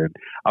Amphitheater, and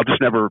I'll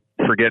just never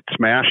forget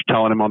Smash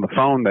telling him on the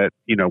phone that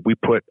we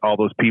put all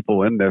those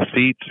people in their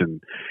seats and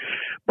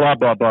blah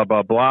blah blah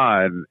blah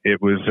blah, and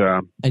it was.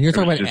 And you're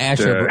talking about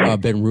Asher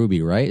Ben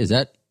Ruby, right? Is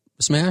that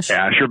Smash?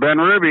 Asher Ben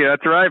Ruby,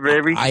 that's right,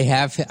 baby.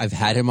 I've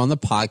had him on the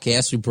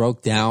podcast. We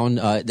broke down.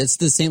 That's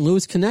the St.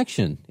 Louis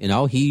connection. He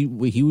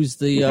was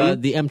the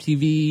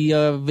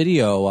MTV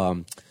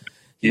video.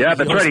 Yeah,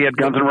 that's right. He had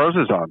Guns N'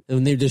 Roses on.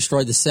 When they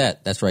destroyed the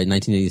set. That's right,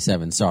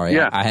 1987. Sorry.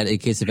 Yeah. I had, in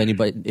case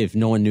if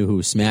no one knew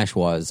who Smash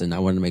was, and I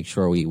wanted to make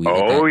sure we had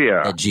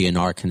that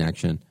GNR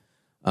connection.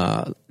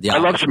 I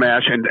love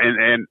Smash,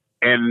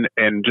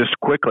 and just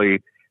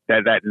quickly,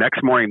 that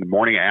next morning, the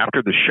morning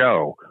after the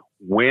show,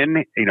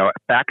 when,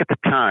 back at the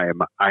time,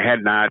 I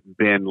had not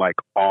been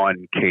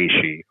on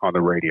KSHE on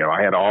the radio.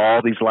 I had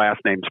all these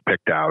last names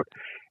picked out.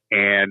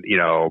 And,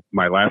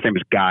 my last name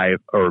is Guy,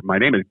 or my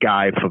name is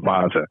Guy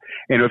Favazza.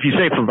 And if you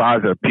say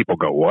Favazza, people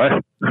go, what?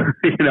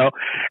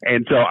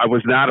 And so I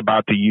was not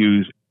about to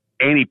use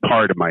any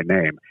part of my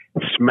name.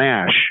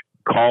 Smash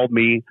called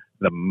me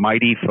the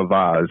Mighty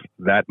Favaz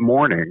that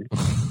morning.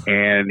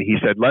 And he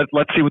said,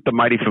 let's see what the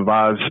Mighty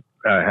Favaz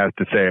has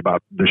to say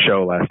about the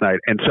show last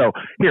night. And so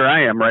here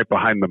I am right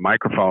behind the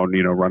microphone,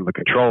 running the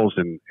controls.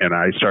 And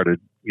I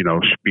started,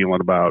 spieling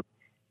about,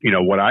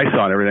 what I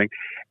saw and everything.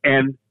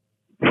 And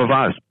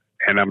Favaz.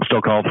 And I'm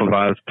still called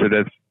Favaz to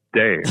this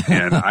day.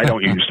 And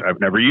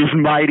I've never used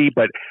Mighty,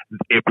 but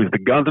it was the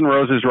Guns N'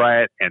 Roses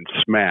riot and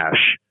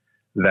Smash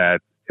that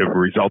it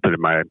resulted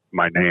in my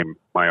name,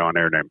 my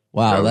on-air name.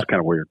 Wow. So that was kind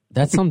of weird.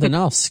 That's something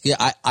else.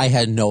 Yeah, I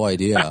had no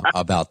idea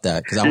about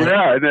that. Isn't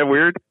that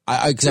weird?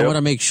 Because I want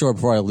to make sure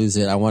before I lose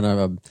it, I want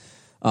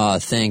to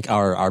thank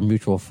our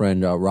mutual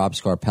friend, Rob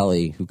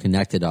Scarpelli, who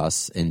connected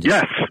us. And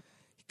yes.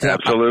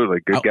 Absolutely.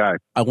 Good guy.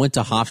 I went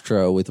to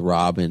Hofstra with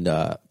Rob,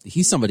 and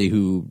he's somebody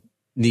who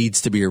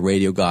needs to be a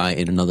radio guy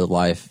in another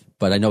life,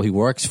 but I know he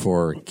works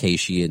for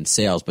KSHE in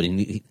sales, but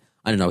I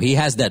don't know, he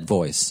has that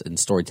voice and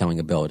storytelling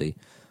ability.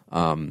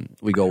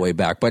 We go way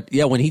back, but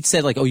yeah, when he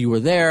said you were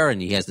there and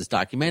he has this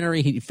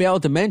documentary, he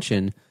failed to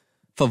mention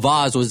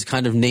Favaz was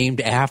kind of named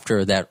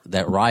after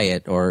that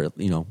riot, or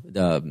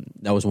that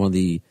was one of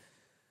the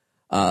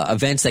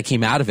events that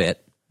came out of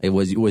it. It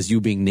was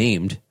you being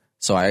named.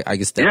 So I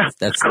guess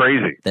that's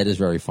crazy. That is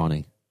very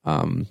funny.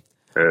 It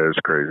is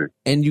crazy.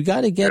 And you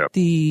got to get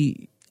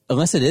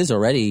unless it is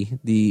already,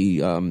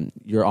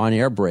 your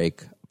on-air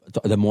break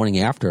the morning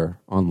after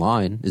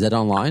online. Is that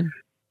online?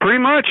 Pretty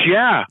much,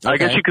 yeah. Okay. I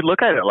guess you could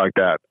look at it like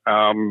that,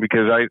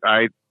 because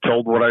I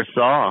told what I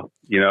saw,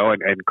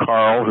 and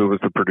Carl, who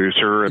was the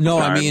producer at the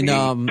time, I mean,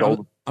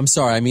 I'm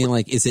sorry. I mean,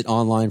 is it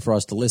online for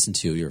us to listen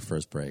to your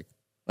first break?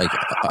 If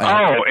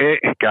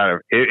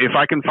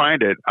I can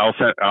find it, I'll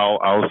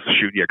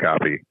shoot you a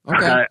copy.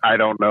 Okay. I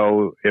don't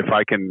know if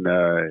I can.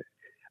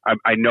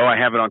 I know I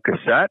have it on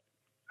cassette.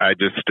 I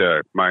just,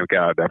 my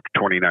God, after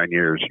 29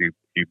 years,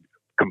 you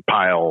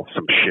compile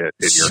some shit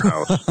in your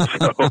house.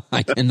 So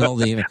I can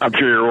believe it. I'm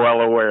sure you're well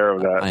aware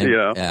of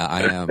that. Yeah,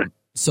 I am.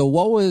 So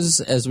what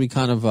was, as we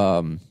kind of,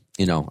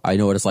 I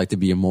know what it's like to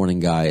be a morning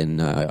guy, and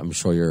I'm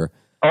sure you're.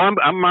 Oh, I'm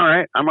all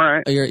right. I'm all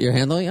right. You're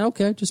handling it?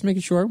 Okay, just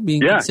making sure.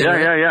 Yeah.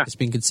 Just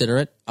being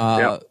considerate.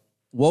 What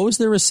was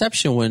the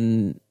reception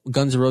when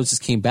Guns N' Roses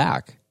came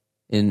back?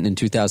 In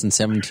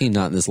 2017,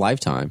 not in this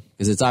lifetime,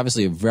 because it's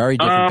obviously a very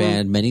different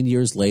band. Many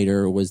years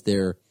later, was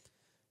there,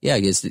 I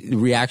guess, the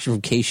reaction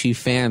from KSHE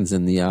fans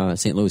in the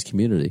St. Louis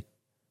community?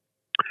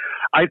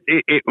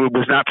 It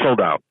was not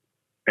sold out,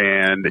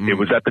 and it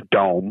was at the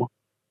Dome,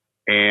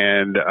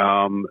 and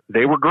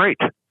they were great.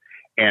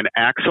 And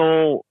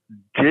Axl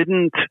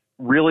didn't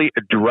really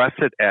address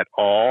it at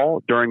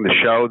all during the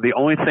show. The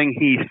only thing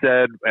he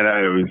said,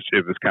 and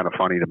it was kind of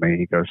funny to me.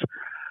 He goes,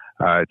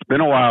 "It's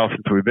been a while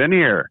since we've been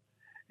here."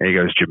 And he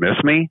goes, "Did you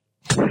miss me?"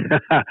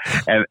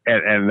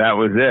 and that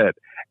was it.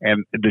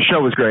 And the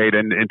show was great.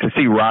 And to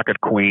see Rocket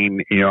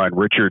Queen, and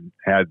Richard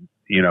had,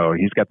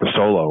 he's got the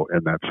solo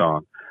in that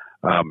song.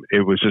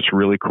 It was just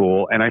really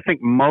cool. And I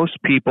think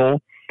most people,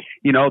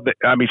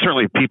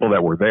 certainly people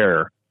that were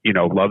there,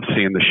 loved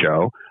seeing the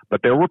show.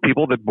 But there were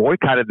people that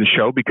boycotted the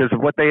show because of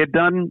what they had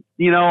done,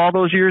 all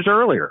those years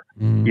earlier.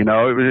 Mm. It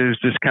was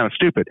just kind of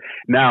stupid.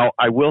 Now,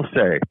 I will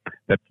say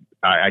that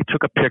I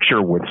took a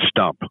picture with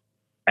Stump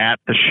at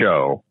the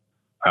show.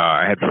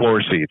 I had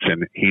floor seats,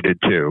 and he did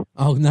too.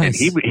 Oh,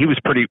 nice. And he was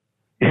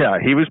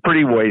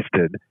pretty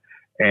wasted.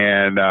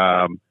 And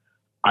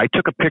I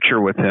took a picture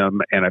with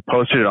him, and I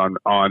posted it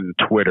on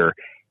Twitter.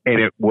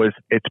 And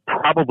it's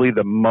probably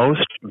the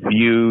most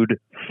viewed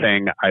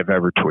thing I've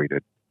ever tweeted.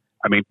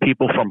 I mean,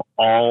 people from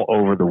all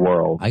over the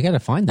world. I got to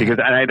find that.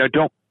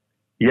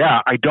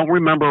 I don't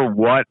remember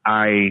what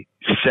I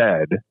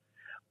said,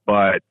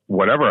 But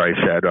whatever I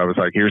said, I was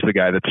like, here's the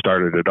guy that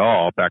started it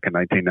all back in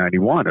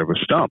 1991. It was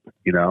Stump,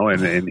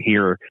 and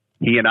here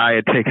he and I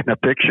had taken a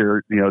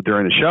picture,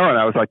 during the show. And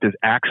I was like, I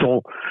asked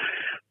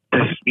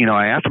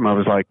him, I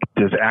was like,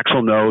 does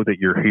Axl know that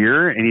you're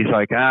here? And he's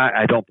like,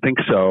 I don't think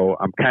so.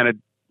 I'm kind of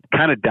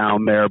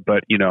down there,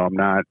 but, I'm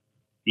not,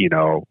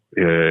 down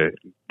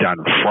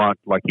in front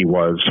like he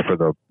was for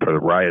the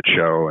Riot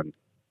show. And,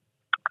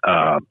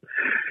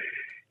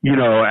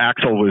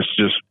 Axl was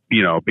just,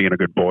 being a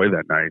good boy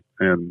that night.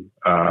 And,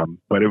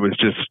 but it was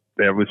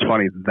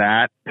funny.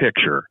 That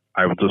picture,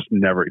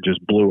 it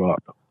just blew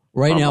up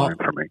right now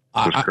for me.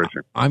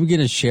 I'm going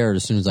to share it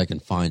as soon as I can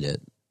find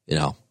it.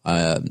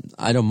 I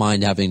don't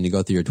mind having to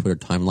go through your Twitter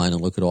timeline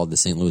and look at all the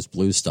St. Louis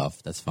Blues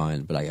stuff. That's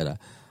fine. But I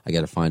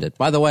gotta find it.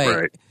 By the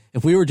way,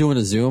 If we were doing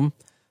a Zoom,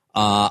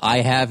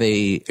 I have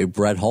a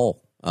Brett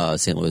Hull,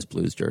 St. Louis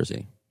Blues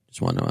jersey.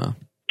 Just want to,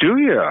 do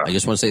you? I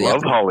just want to say,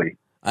 love Holly.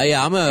 He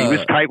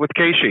was tight with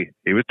Casey.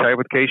 He was tight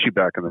with Casey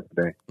back in the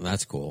day.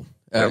 That's cool.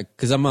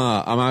 Because I'm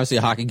obviously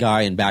a hockey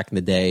guy, and back in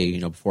the day,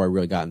 before I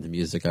really got into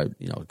music, I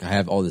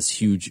have all this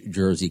huge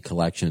jersey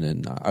collection,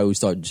 and I always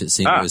thought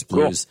St. Louis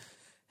Blues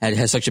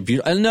has such a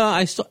beautiful. And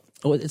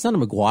it's not a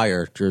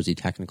McGuire jersey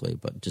technically,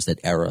 but just that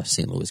era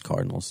St. Louis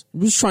Cardinals. I'm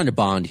just trying to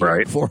bond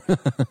here before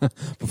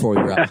we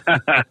wrap.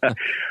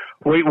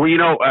 Well,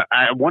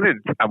 I wanted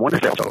to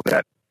say also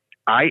that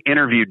I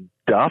interviewed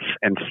Duff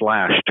and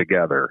Slash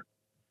together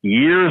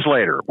years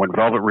later when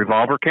Velvet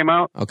Revolver came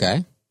out.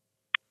 Okay.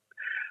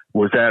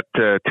 Was that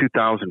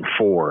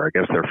 2004, I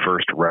guess their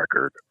first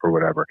record or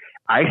whatever.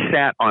 I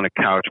sat on a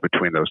couch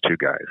between those two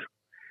guys.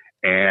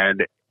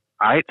 And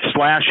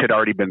Slash had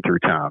already been through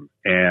town,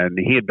 and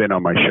he had been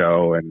on my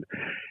show, and,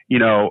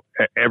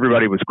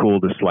 everybody was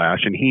cool to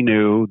Slash, and he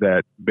knew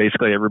that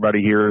basically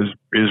everybody here is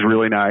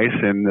really nice,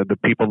 and the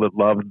people that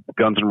loved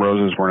Guns N'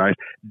 Roses were nice.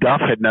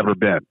 Duff had never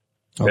been.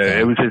 Okay.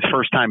 It was his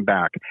first time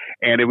back.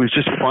 And it was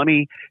just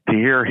funny to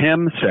hear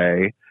him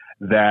say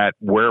that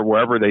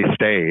wherever they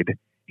stayed,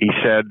 he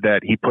said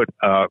that he put,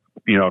 a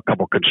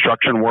couple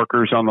construction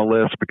workers on the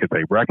list because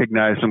they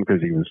recognized him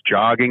because he was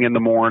jogging in the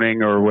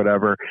morning or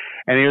whatever.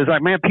 And he was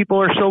like, man,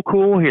 people are so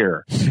cool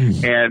here.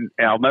 And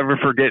I'll never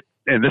forget,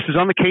 and this is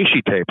on the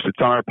Casey tapes. It's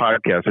on our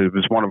podcast. It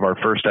was one of our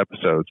first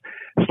episodes.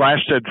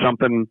 Slash said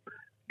something,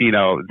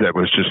 that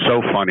was just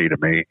so funny to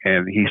me.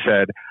 And he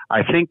said,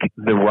 I think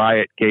the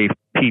Riot gave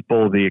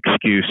people the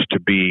excuse to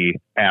be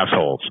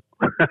assholes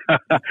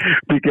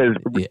because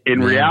in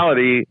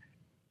reality,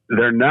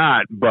 they're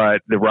not,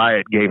 but the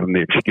Riot gave them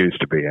the excuse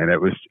to be, and it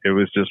was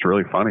just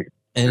really funny.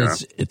 And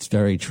it's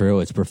very true.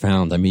 It's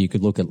profound. I mean, you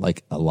could look at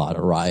like a lot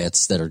of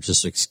riots that are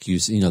just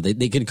excuse.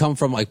 They can come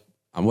from like,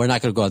 we're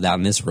not going to go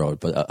down this road,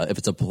 but if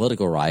it's a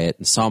political riot,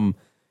 and some,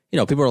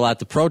 people are allowed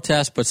to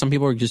protest, but some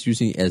people are just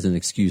using it as an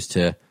excuse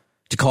to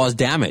cause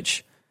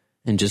damage,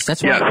 and just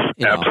that's why.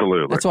 Yes,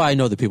 absolutely. That's why I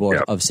know the people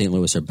of St.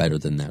 Louis are better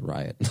than that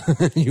riot.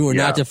 You were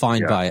not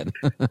defined by it.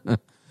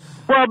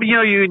 Well,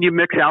 you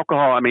mix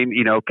alcohol. I mean,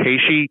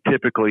 Casey,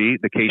 typically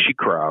the Casey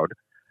crowd,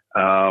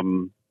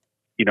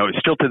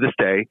 still to this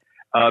day,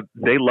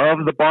 they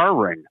love the bar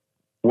ring,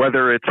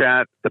 whether it's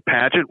at the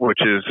Pageant,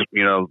 which is,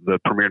 the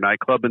premier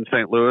nightclub in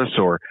St. Louis,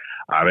 or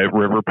at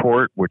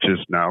Riverport, which is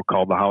now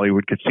called the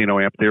Hollywood Casino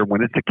Amphitheater.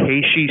 When it's a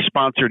Casey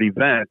sponsored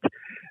event,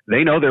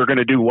 they know they're going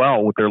to do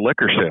well with their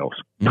liquor sales,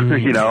 and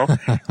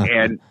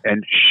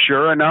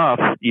sure enough,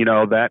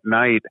 that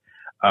night,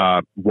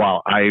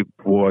 while I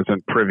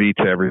wasn't privy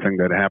to everything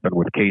that happened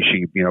with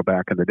Casey,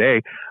 back in the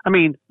day, I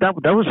mean, that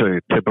was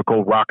a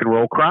typical rock and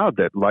roll crowd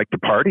that liked to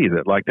party,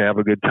 that liked to have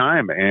a good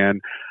time.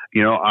 And,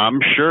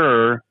 I'm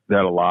sure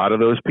that a lot of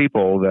those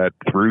people that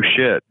threw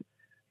shit,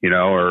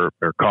 or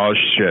caused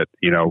shit,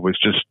 was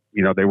just,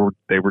 they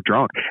were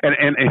drunk.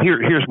 And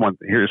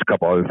here's a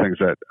couple other things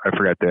that I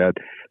forgot to add.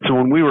 So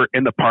when we were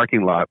in the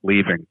parking lot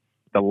leaving,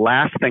 the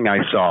last thing I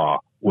saw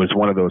was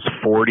one of those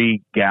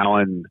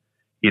 40-gallon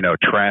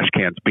trash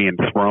cans being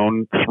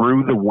thrown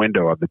through the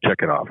window of the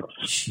ticket office.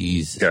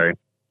 Jeez. Okay.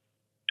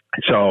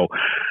 So,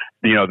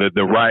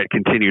 the riot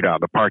continued out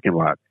in the parking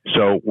lot.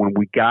 So when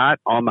we got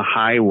on the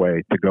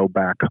highway to go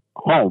back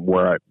home,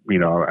 where we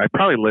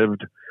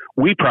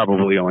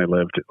probably only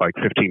lived like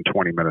 15,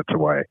 20 minutes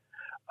away.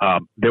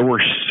 There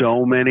were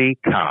so many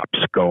cops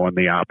going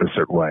the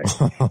opposite way.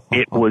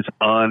 It was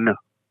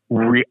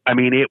unreal. I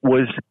mean, it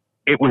was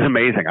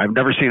amazing. I've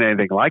never seen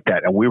anything like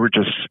that. And we were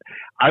just,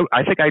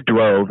 I think I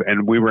drove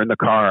and we were in the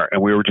car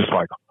and we were just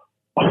like,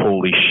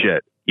 holy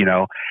shit,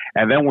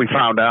 and then we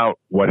found out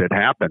what had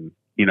happened,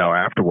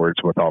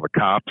 afterwards with all the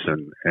cops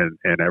and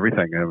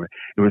everything. And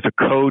it was a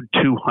code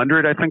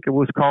 200, I think it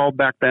was called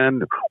back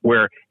then,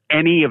 where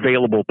any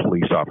available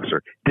police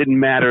officer, didn't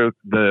matter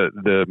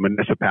the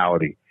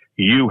municipality,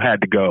 you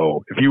had to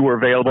go. If you were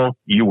available,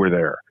 you were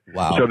there.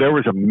 Wow. So there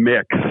was a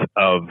mix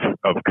of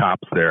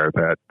cops there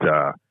that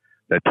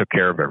took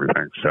care of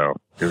everything. So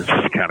it was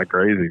just kind of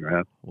crazy,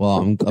 man. Well,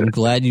 I'm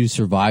glad you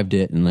survived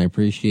it, and I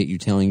appreciate you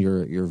telling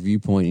your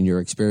viewpoint and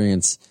your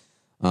experience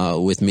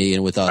with me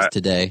and with us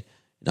today.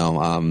 No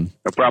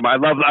problem.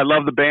 I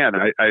love the band.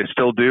 I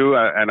still do,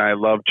 and I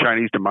love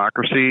Chinese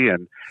Democracy,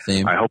 and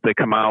same. I hope they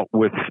come out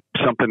with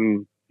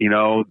something,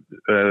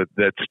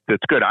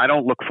 that's good. I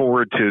don't look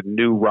forward to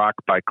new rock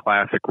by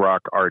classic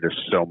rock artists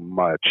so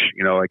much.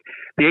 Like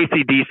the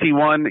AC/DC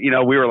one.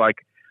 We were like,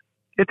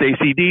 it's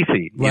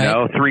AC/DC.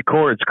 Right. 3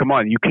 chords. Come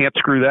on, you can't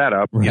screw that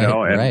up.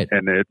 Right,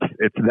 and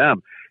it's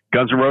them.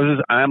 Guns N'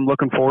 Roses. I'm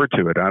looking forward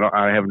to it.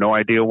 I have no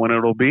idea when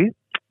it'll be.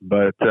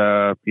 But,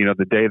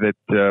 the day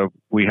that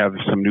we have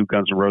some new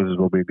Guns N' Roses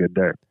will be a good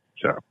day.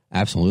 So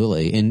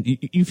absolutely. And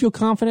you feel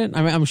confident?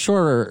 I mean, I'm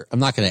sure, I'm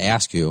not going to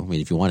ask you,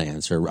 if you want to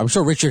answer, I'm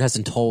sure Richard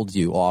hasn't told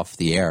you off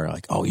the air,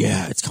 like, oh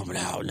yeah, it's coming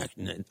out.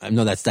 I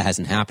know that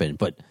hasn't happened,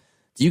 but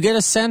do you get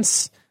a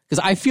sense? Because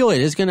I feel it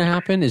is going to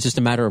happen. It's just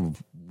a matter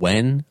of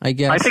when, I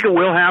guess. I think it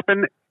will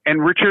happen. And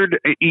Richard,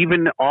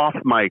 even off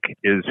mic,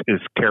 is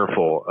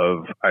careful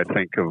of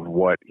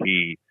what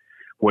he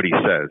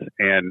says.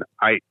 And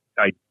I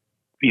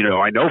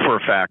know for a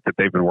fact that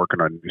they've been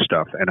working on new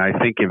stuff. And I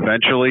think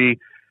eventually,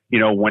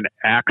 when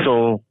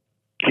Axl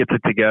gets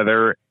it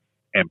together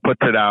and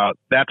puts it out,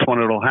 that's when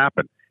it'll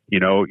happen.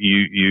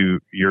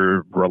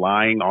 You're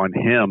relying on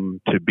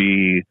him to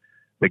be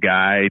the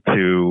guy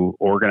to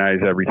organize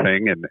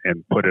everything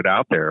and put it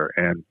out there.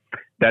 And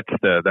that's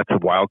the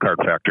wild card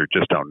factor.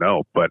 Just don't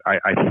know. But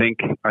I think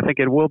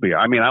it will be.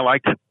 I mean, I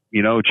liked,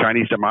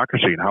 Chinese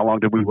Democracy. And how long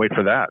did we wait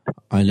for that?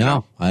 I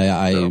know.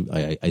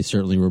 I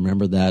certainly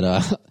remember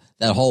that,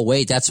 that whole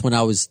wait. That's when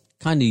I was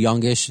kind of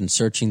youngish and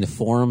searching the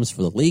forums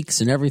for the leaks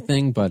and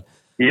everything. But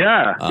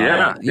yeah,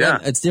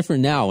 it's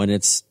different now, and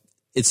it's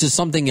just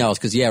something else.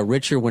 Because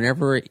Richard,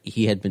 whenever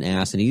he had been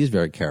asked, and he is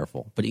very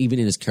careful, but even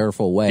in his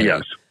careful way,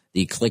 yes,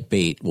 the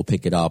clickbait will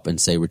pick it up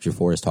and say Richard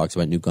Forrest talks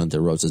about new Guns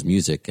N' Roses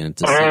music, and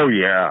it's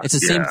the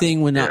same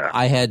thing when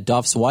I had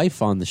Duff's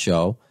wife on the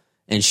show,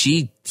 and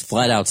she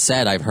flat out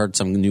said, "I've heard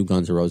some new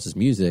Guns N' Roses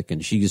music,"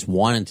 and she just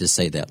wanted to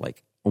say that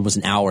like almost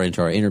an hour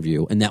into our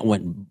interview, and that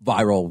went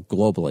viral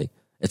globally.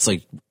 It's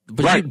like,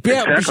 but right,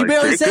 she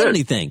barely said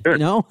anything,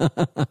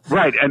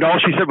 Right, and all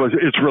she said was,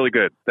 "It's really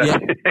good."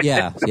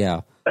 Yeah.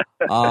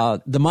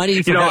 The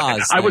Mighty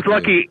Favaz. I was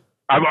lucky.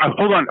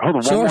 Hold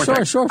on.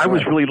 Sure. I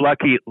was really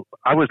lucky.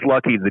 I was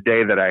lucky the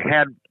day that I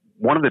had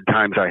one of the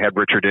times I had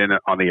Richard in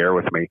on the air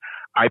with me.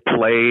 I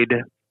played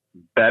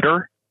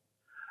Better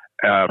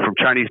from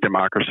Chinese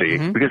Democracy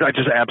because I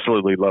just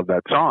absolutely love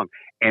that song.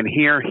 And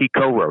here he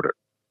co-wrote it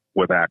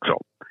with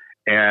Axl.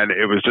 And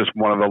it was just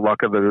one of the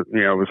luck of the,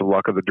 it was the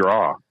luck of the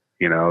draw,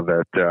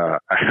 that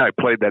I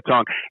played that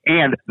song.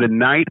 And the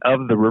night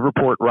of the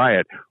Riverport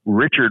riot,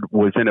 Richard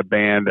was in a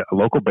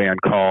local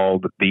band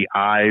called The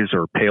Eyes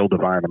or Pale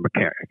Divine.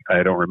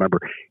 I don't remember.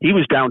 He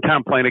was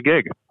downtown playing a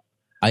gig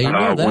when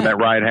that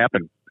riot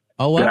happened.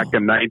 Oh, wow. Back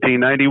in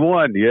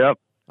 1991. Yep.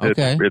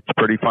 Okay. It's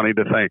pretty funny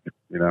to think,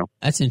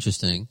 That's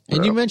interesting.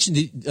 And you mentioned,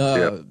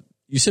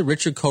 you said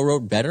Richard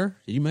co-wrote Better.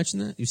 Did you mention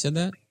that? You said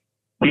that?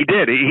 He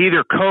did. He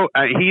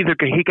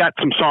got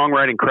some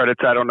songwriting credits.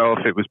 I don't know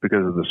if it was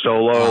because of the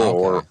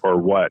solo or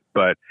what,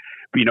 but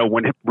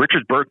when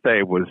Richard's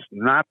birthday was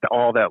not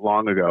all that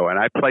long ago, and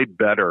I played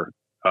Better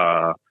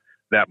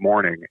that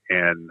morning,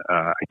 and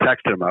I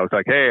texted him. I was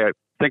like, "Hey, I'm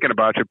thinking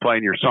about you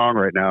playing your song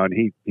right now," and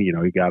he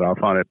got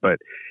off on it, but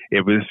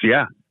it was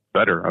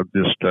Better. I'm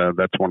just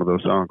that's one of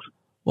those songs.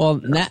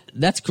 Well,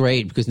 that's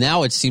great because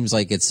now it seems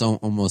like it's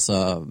almost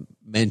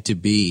meant to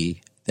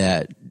be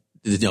that.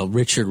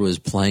 Richard was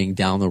playing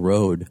down the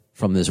road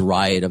from this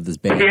riot of this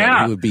band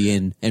that he would be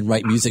in and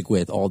write music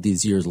with all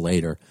these years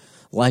later.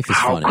 Life is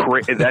funny.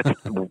 That's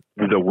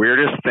the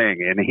weirdest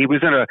thing. And it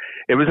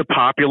was a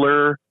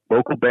popular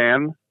local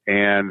band.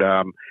 And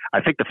I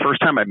think the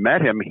first time I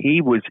met him,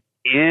 he was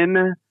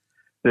in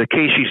the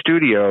KC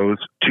Studios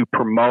to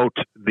promote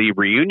the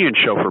reunion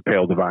show for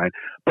Pale Divine.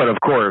 But of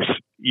course,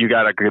 you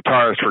got a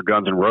guitarist for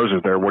Guns N'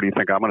 Roses there. What do you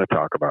think I'm going to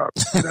talk about?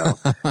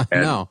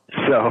 No.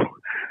 So...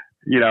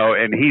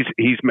 and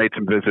he's made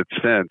some visits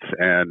since,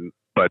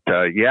 but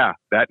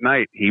that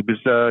night he was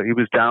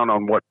down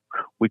on what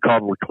we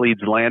called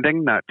Laclede's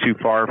Landing, not too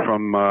far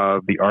from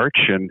the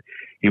Arch, and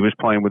he was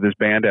playing with his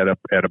band at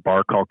a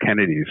bar called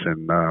Kennedy's,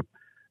 and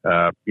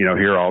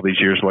here all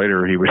these years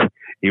later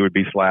he would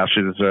be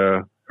Slash's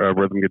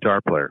rhythm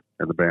guitar player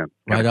in the band.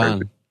 Right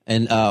on.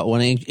 And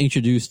when I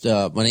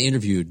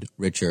interviewed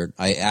Richard,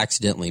 I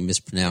accidentally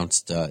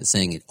mispronounced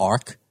saying it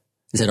Arch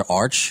instead of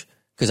Arch.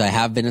 Because I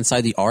have been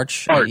inside the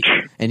Arch.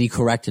 And he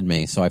corrected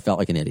me, so I felt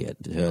like an idiot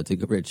to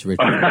Richard.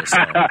 So.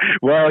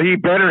 Well, he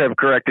better have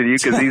corrected you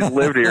because he's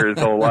lived here his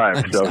whole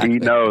life, exactly. So he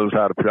knows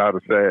how to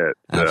say it.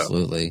 So.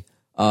 Absolutely.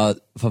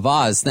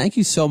 Favaz, thank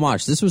you so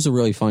much. This was a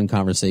really fun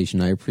conversation.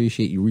 I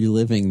appreciate you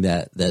reliving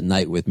that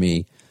night with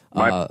me.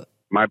 My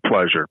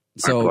pleasure.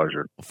 My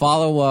pleasure.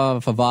 Follow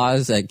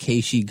Favaz at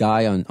Keishi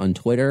Guy on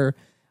Twitter.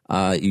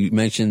 You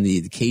mentioned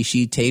the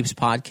Keishi Tapes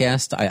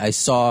podcast. I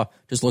saw,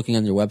 just looking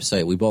on your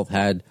website, we both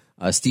had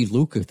Steve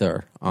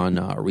Lukather on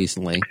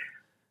recently.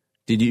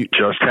 Did you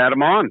just had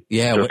him on?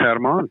 Yeah, just had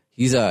him on.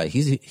 He's a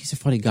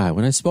funny guy.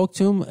 When I spoke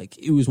to him, like,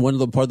 it was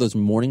part of those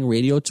morning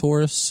radio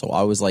tours. So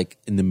I was like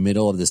in the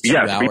middle of this 2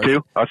 hours. Yeah, me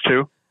too. Us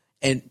too.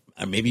 And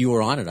maybe you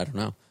were on it. I don't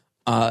know.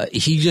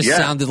 He just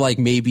sounded like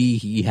maybe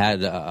he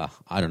had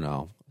I don't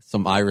know,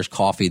 some Irish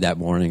coffee that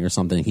morning or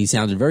something. He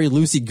sounded very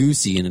loosey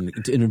goosey and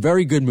in a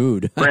very good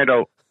mood.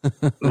 Brando,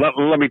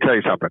 let me tell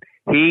you something.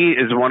 He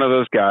is one of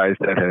those guys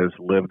that has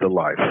lived a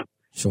life.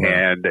 Sure.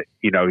 And,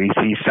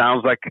 he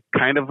sounds like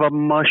kind of a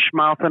mush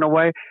mouth in a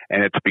way,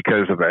 and it's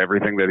because of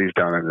everything that he's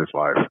done in his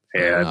life.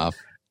 And,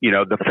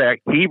 the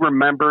fact he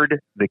remembered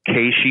the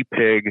Casey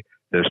Pig,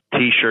 this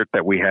T-shirt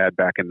that we had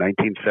back in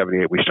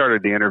 1978. We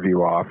started the interview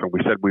off, and we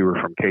said we were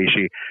from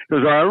Casey. He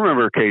goes, I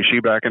remember Casey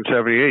back in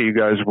 78. You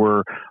guys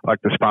were like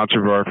the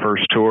sponsor of our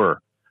first tour.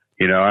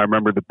 I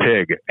remember the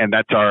pig, and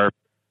that's our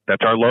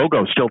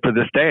logo still to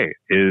this day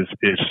is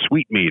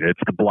Sweetmeat. It's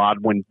the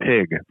Blodwyn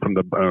Pig from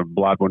the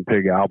Blodwyn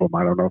Pig album.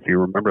 I don't know if you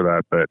remember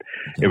that, but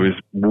it was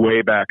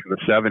way back in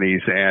the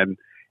 70s, and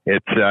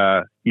it's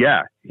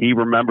he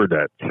remembered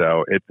it.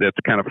 So it's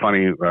kind of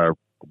funny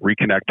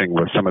reconnecting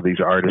with some of these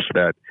artists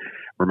that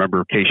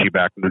remember Casey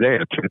back in the day.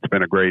 It's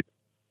been a great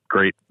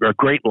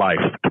life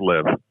to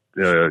live.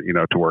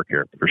 To work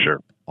here for sure.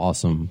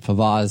 Awesome.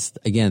 Fawaz,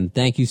 again,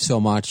 thank you so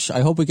much.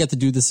 I hope we get to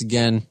do this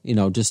again,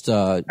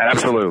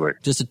 absolutely.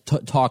 Just to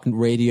talk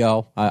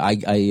radio.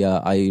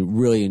 I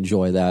really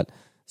enjoy that.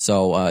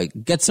 So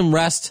get some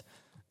rest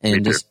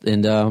and just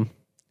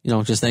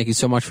thank you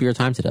so much for your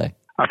time today.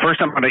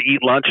 First I'm going to eat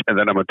lunch and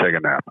then I'm going to take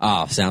a nap.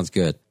 Oh, sounds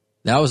good.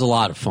 That was a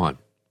lot of fun.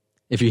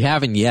 If you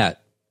haven't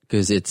yet,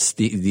 because it's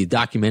the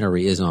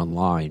documentary is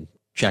online,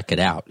 check it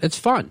out. It's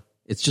fun.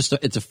 It's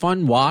a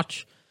fun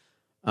watch.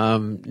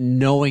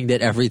 Knowing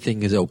that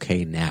everything is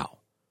okay now.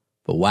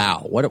 But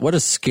wow, what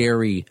a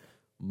scary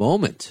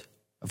moment.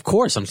 Of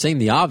course, I'm saying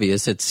the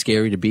obvious. It's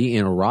scary to be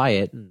in a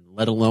riot,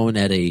 let alone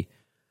at a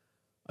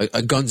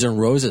Guns N'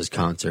 Roses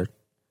concert.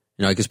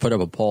 I just put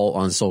up a poll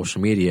on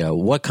social media.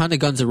 What kind of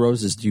Guns N'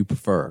 Roses do you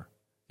prefer?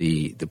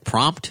 The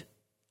prompt,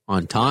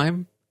 on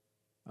time,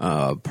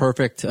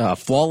 perfect,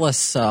 flawless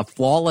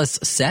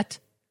set,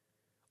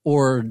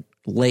 or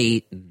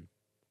late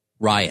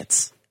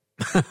riots?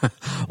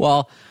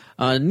 Well,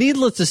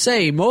 needless to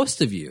say,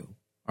 most of you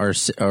are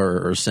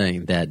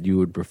saying that you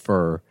would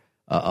prefer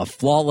a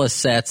flawless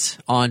set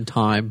on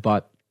time,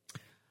 but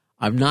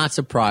I'm not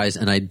surprised,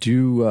 and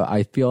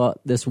I feel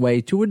this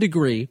way to a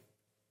degree.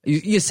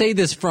 You say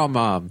this from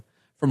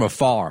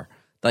afar,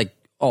 like,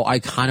 oh, I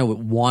kind of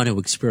want to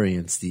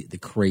experience the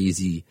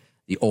crazy,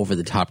 the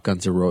over-the-top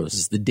Guns N'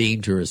 Roses, the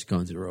dangerous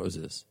Guns N'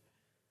 Roses.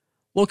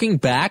 Looking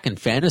back and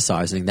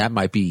fantasizing, that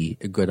might be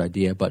a good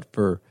idea, but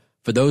for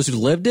those who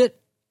lived it,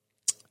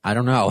 I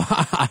don't know.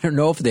 I don't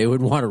know if they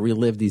would want to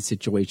relive these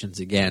situations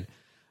again.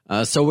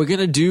 So we're going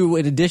to do,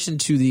 in addition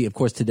to of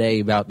course, today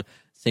about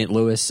St.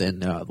 Louis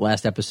and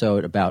last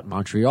episode about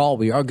Montreal,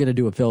 we are going to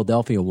do a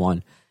Philadelphia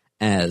one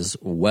as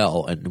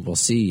well. And we'll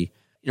see.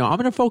 I'm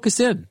going to focus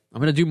in.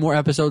 I'm going to do more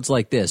episodes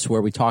like this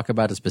where we talk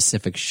about a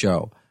specific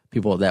show,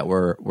 people that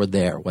were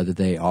there, whether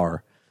they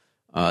are,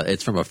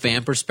 it's from a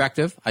fan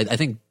perspective. I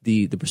think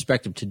the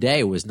perspective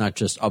today was not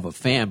just of a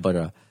fan, but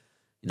a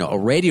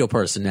radio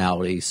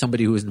personality,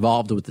 somebody who was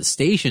involved with the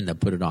station that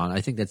put it on.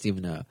 I think that's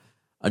even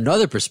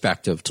another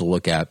perspective to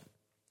look at,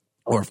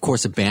 or of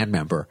course a band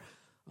member.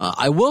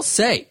 I will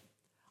say,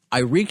 I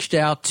reached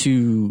out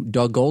to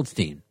Doug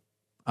Goldstein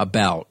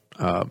about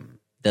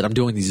that I'm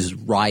doing these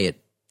riot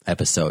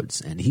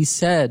episodes, and he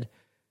said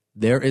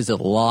there is a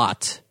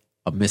lot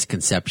of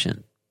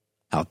misconception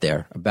out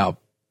there about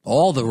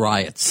all the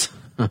riots.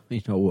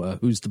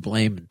 Who's to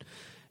blame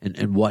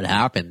and what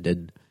happened,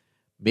 and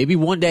maybe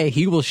one day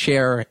he will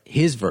share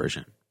his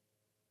version.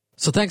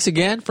 So thanks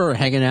again for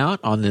hanging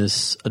out on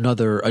this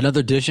another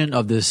edition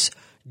of this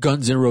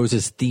Guns N'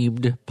 Roses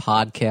themed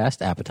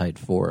podcast, Appetite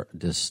for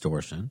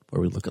Distortion,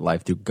 where we look at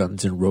life through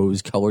Guns N'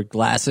 Roses colored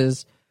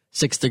glasses,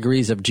 6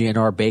 degrees of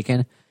GNR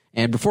bacon.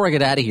 And before I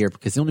get out of here,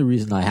 because the only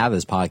reason I have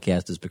this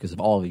podcast is because of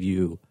all of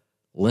you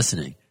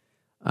listening,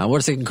 I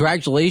want to say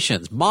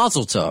congratulations,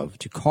 Mazel Tov,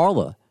 to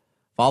Carla,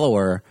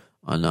 follower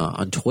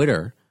on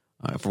Twitter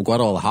from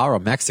Guadalajara,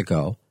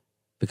 Mexico,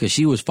 because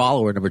she was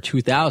follower number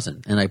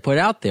 2,000. And I put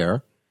out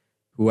there,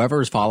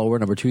 whoever is follower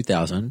number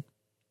 2,000,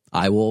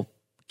 I will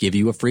give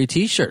you a free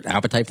T-shirt,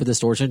 Appetite for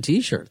Distortion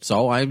T-shirt.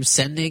 So I'm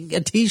sending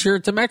a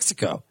T-shirt to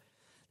Mexico.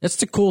 That's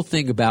the cool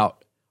thing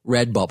about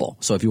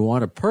Redbubble. So if you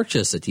want to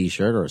purchase a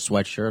T-shirt or a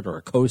sweatshirt or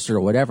a coaster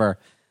or whatever,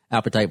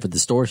 Appetite for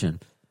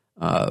Distortion,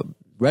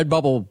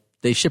 Redbubble,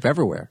 they ship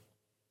everywhere.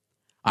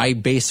 I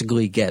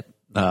basically get,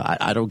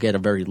 I don't get a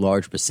very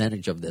large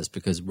percentage of this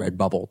because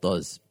Redbubble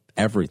does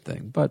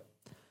everything, but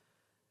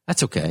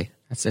that's okay.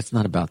 It's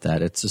not about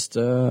that. It's just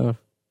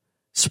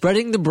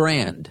spreading the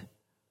brand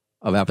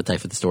of Appetite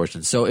for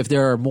Distortion. So if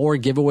there are more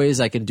giveaways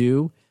I can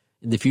do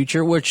in the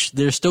future, which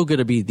there's still going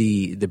to be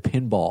the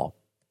pinball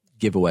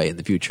giveaway in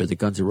the future, the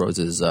Guns N'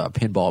 Roses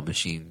pinball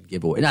machine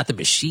giveaway. Not the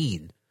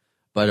machine,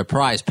 but a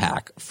prize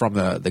pack from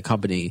the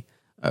company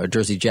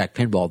Jersey Jack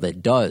Pinball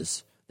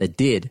that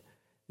did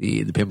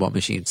the pinball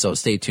machine. So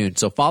stay tuned.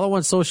 So follow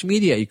on social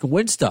media. You can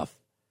win stuff.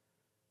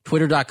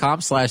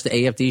 Twitter.com/the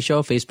AFD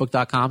show,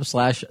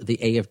 Facebook.com/the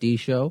AFD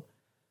show,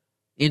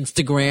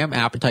 Instagram,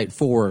 Appetite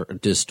for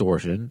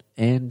Distortion,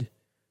 and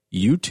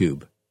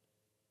YouTube.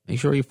 Make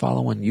sure you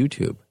follow on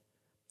YouTube.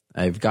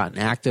 I've gotten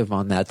active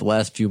on that the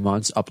last few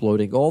months,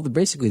 uploading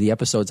basically the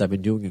episodes I've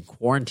been doing in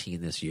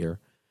quarantine this year.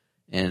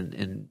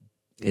 And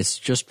it's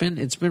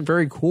been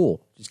very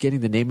cool. Just getting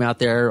the name out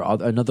there,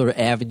 another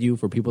avenue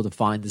for people to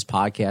find this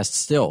podcast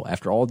still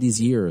after all these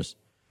years.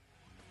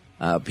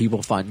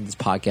 People finding this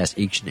podcast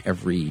each and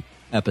every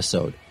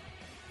episode.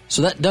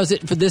 So that does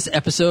it for this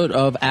episode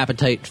of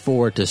Appetite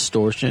for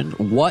Distortion.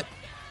 What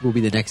will be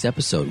the next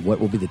episode?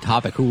 What will be the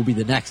topic? Who will be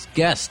the next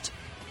guest?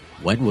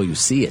 When will you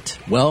see it?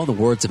 Well, in the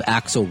words of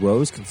Axl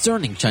Rose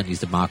concerning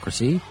Chinese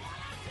democracy,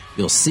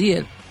 you'll see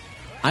it.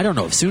 I don't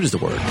know if soon is the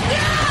word.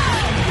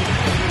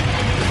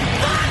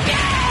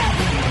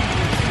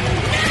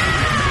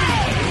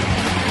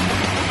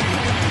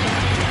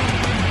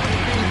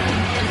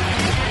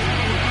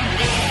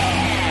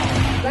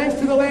 Thanks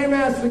to the lame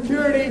ass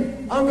security,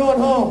 I'm going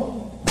home.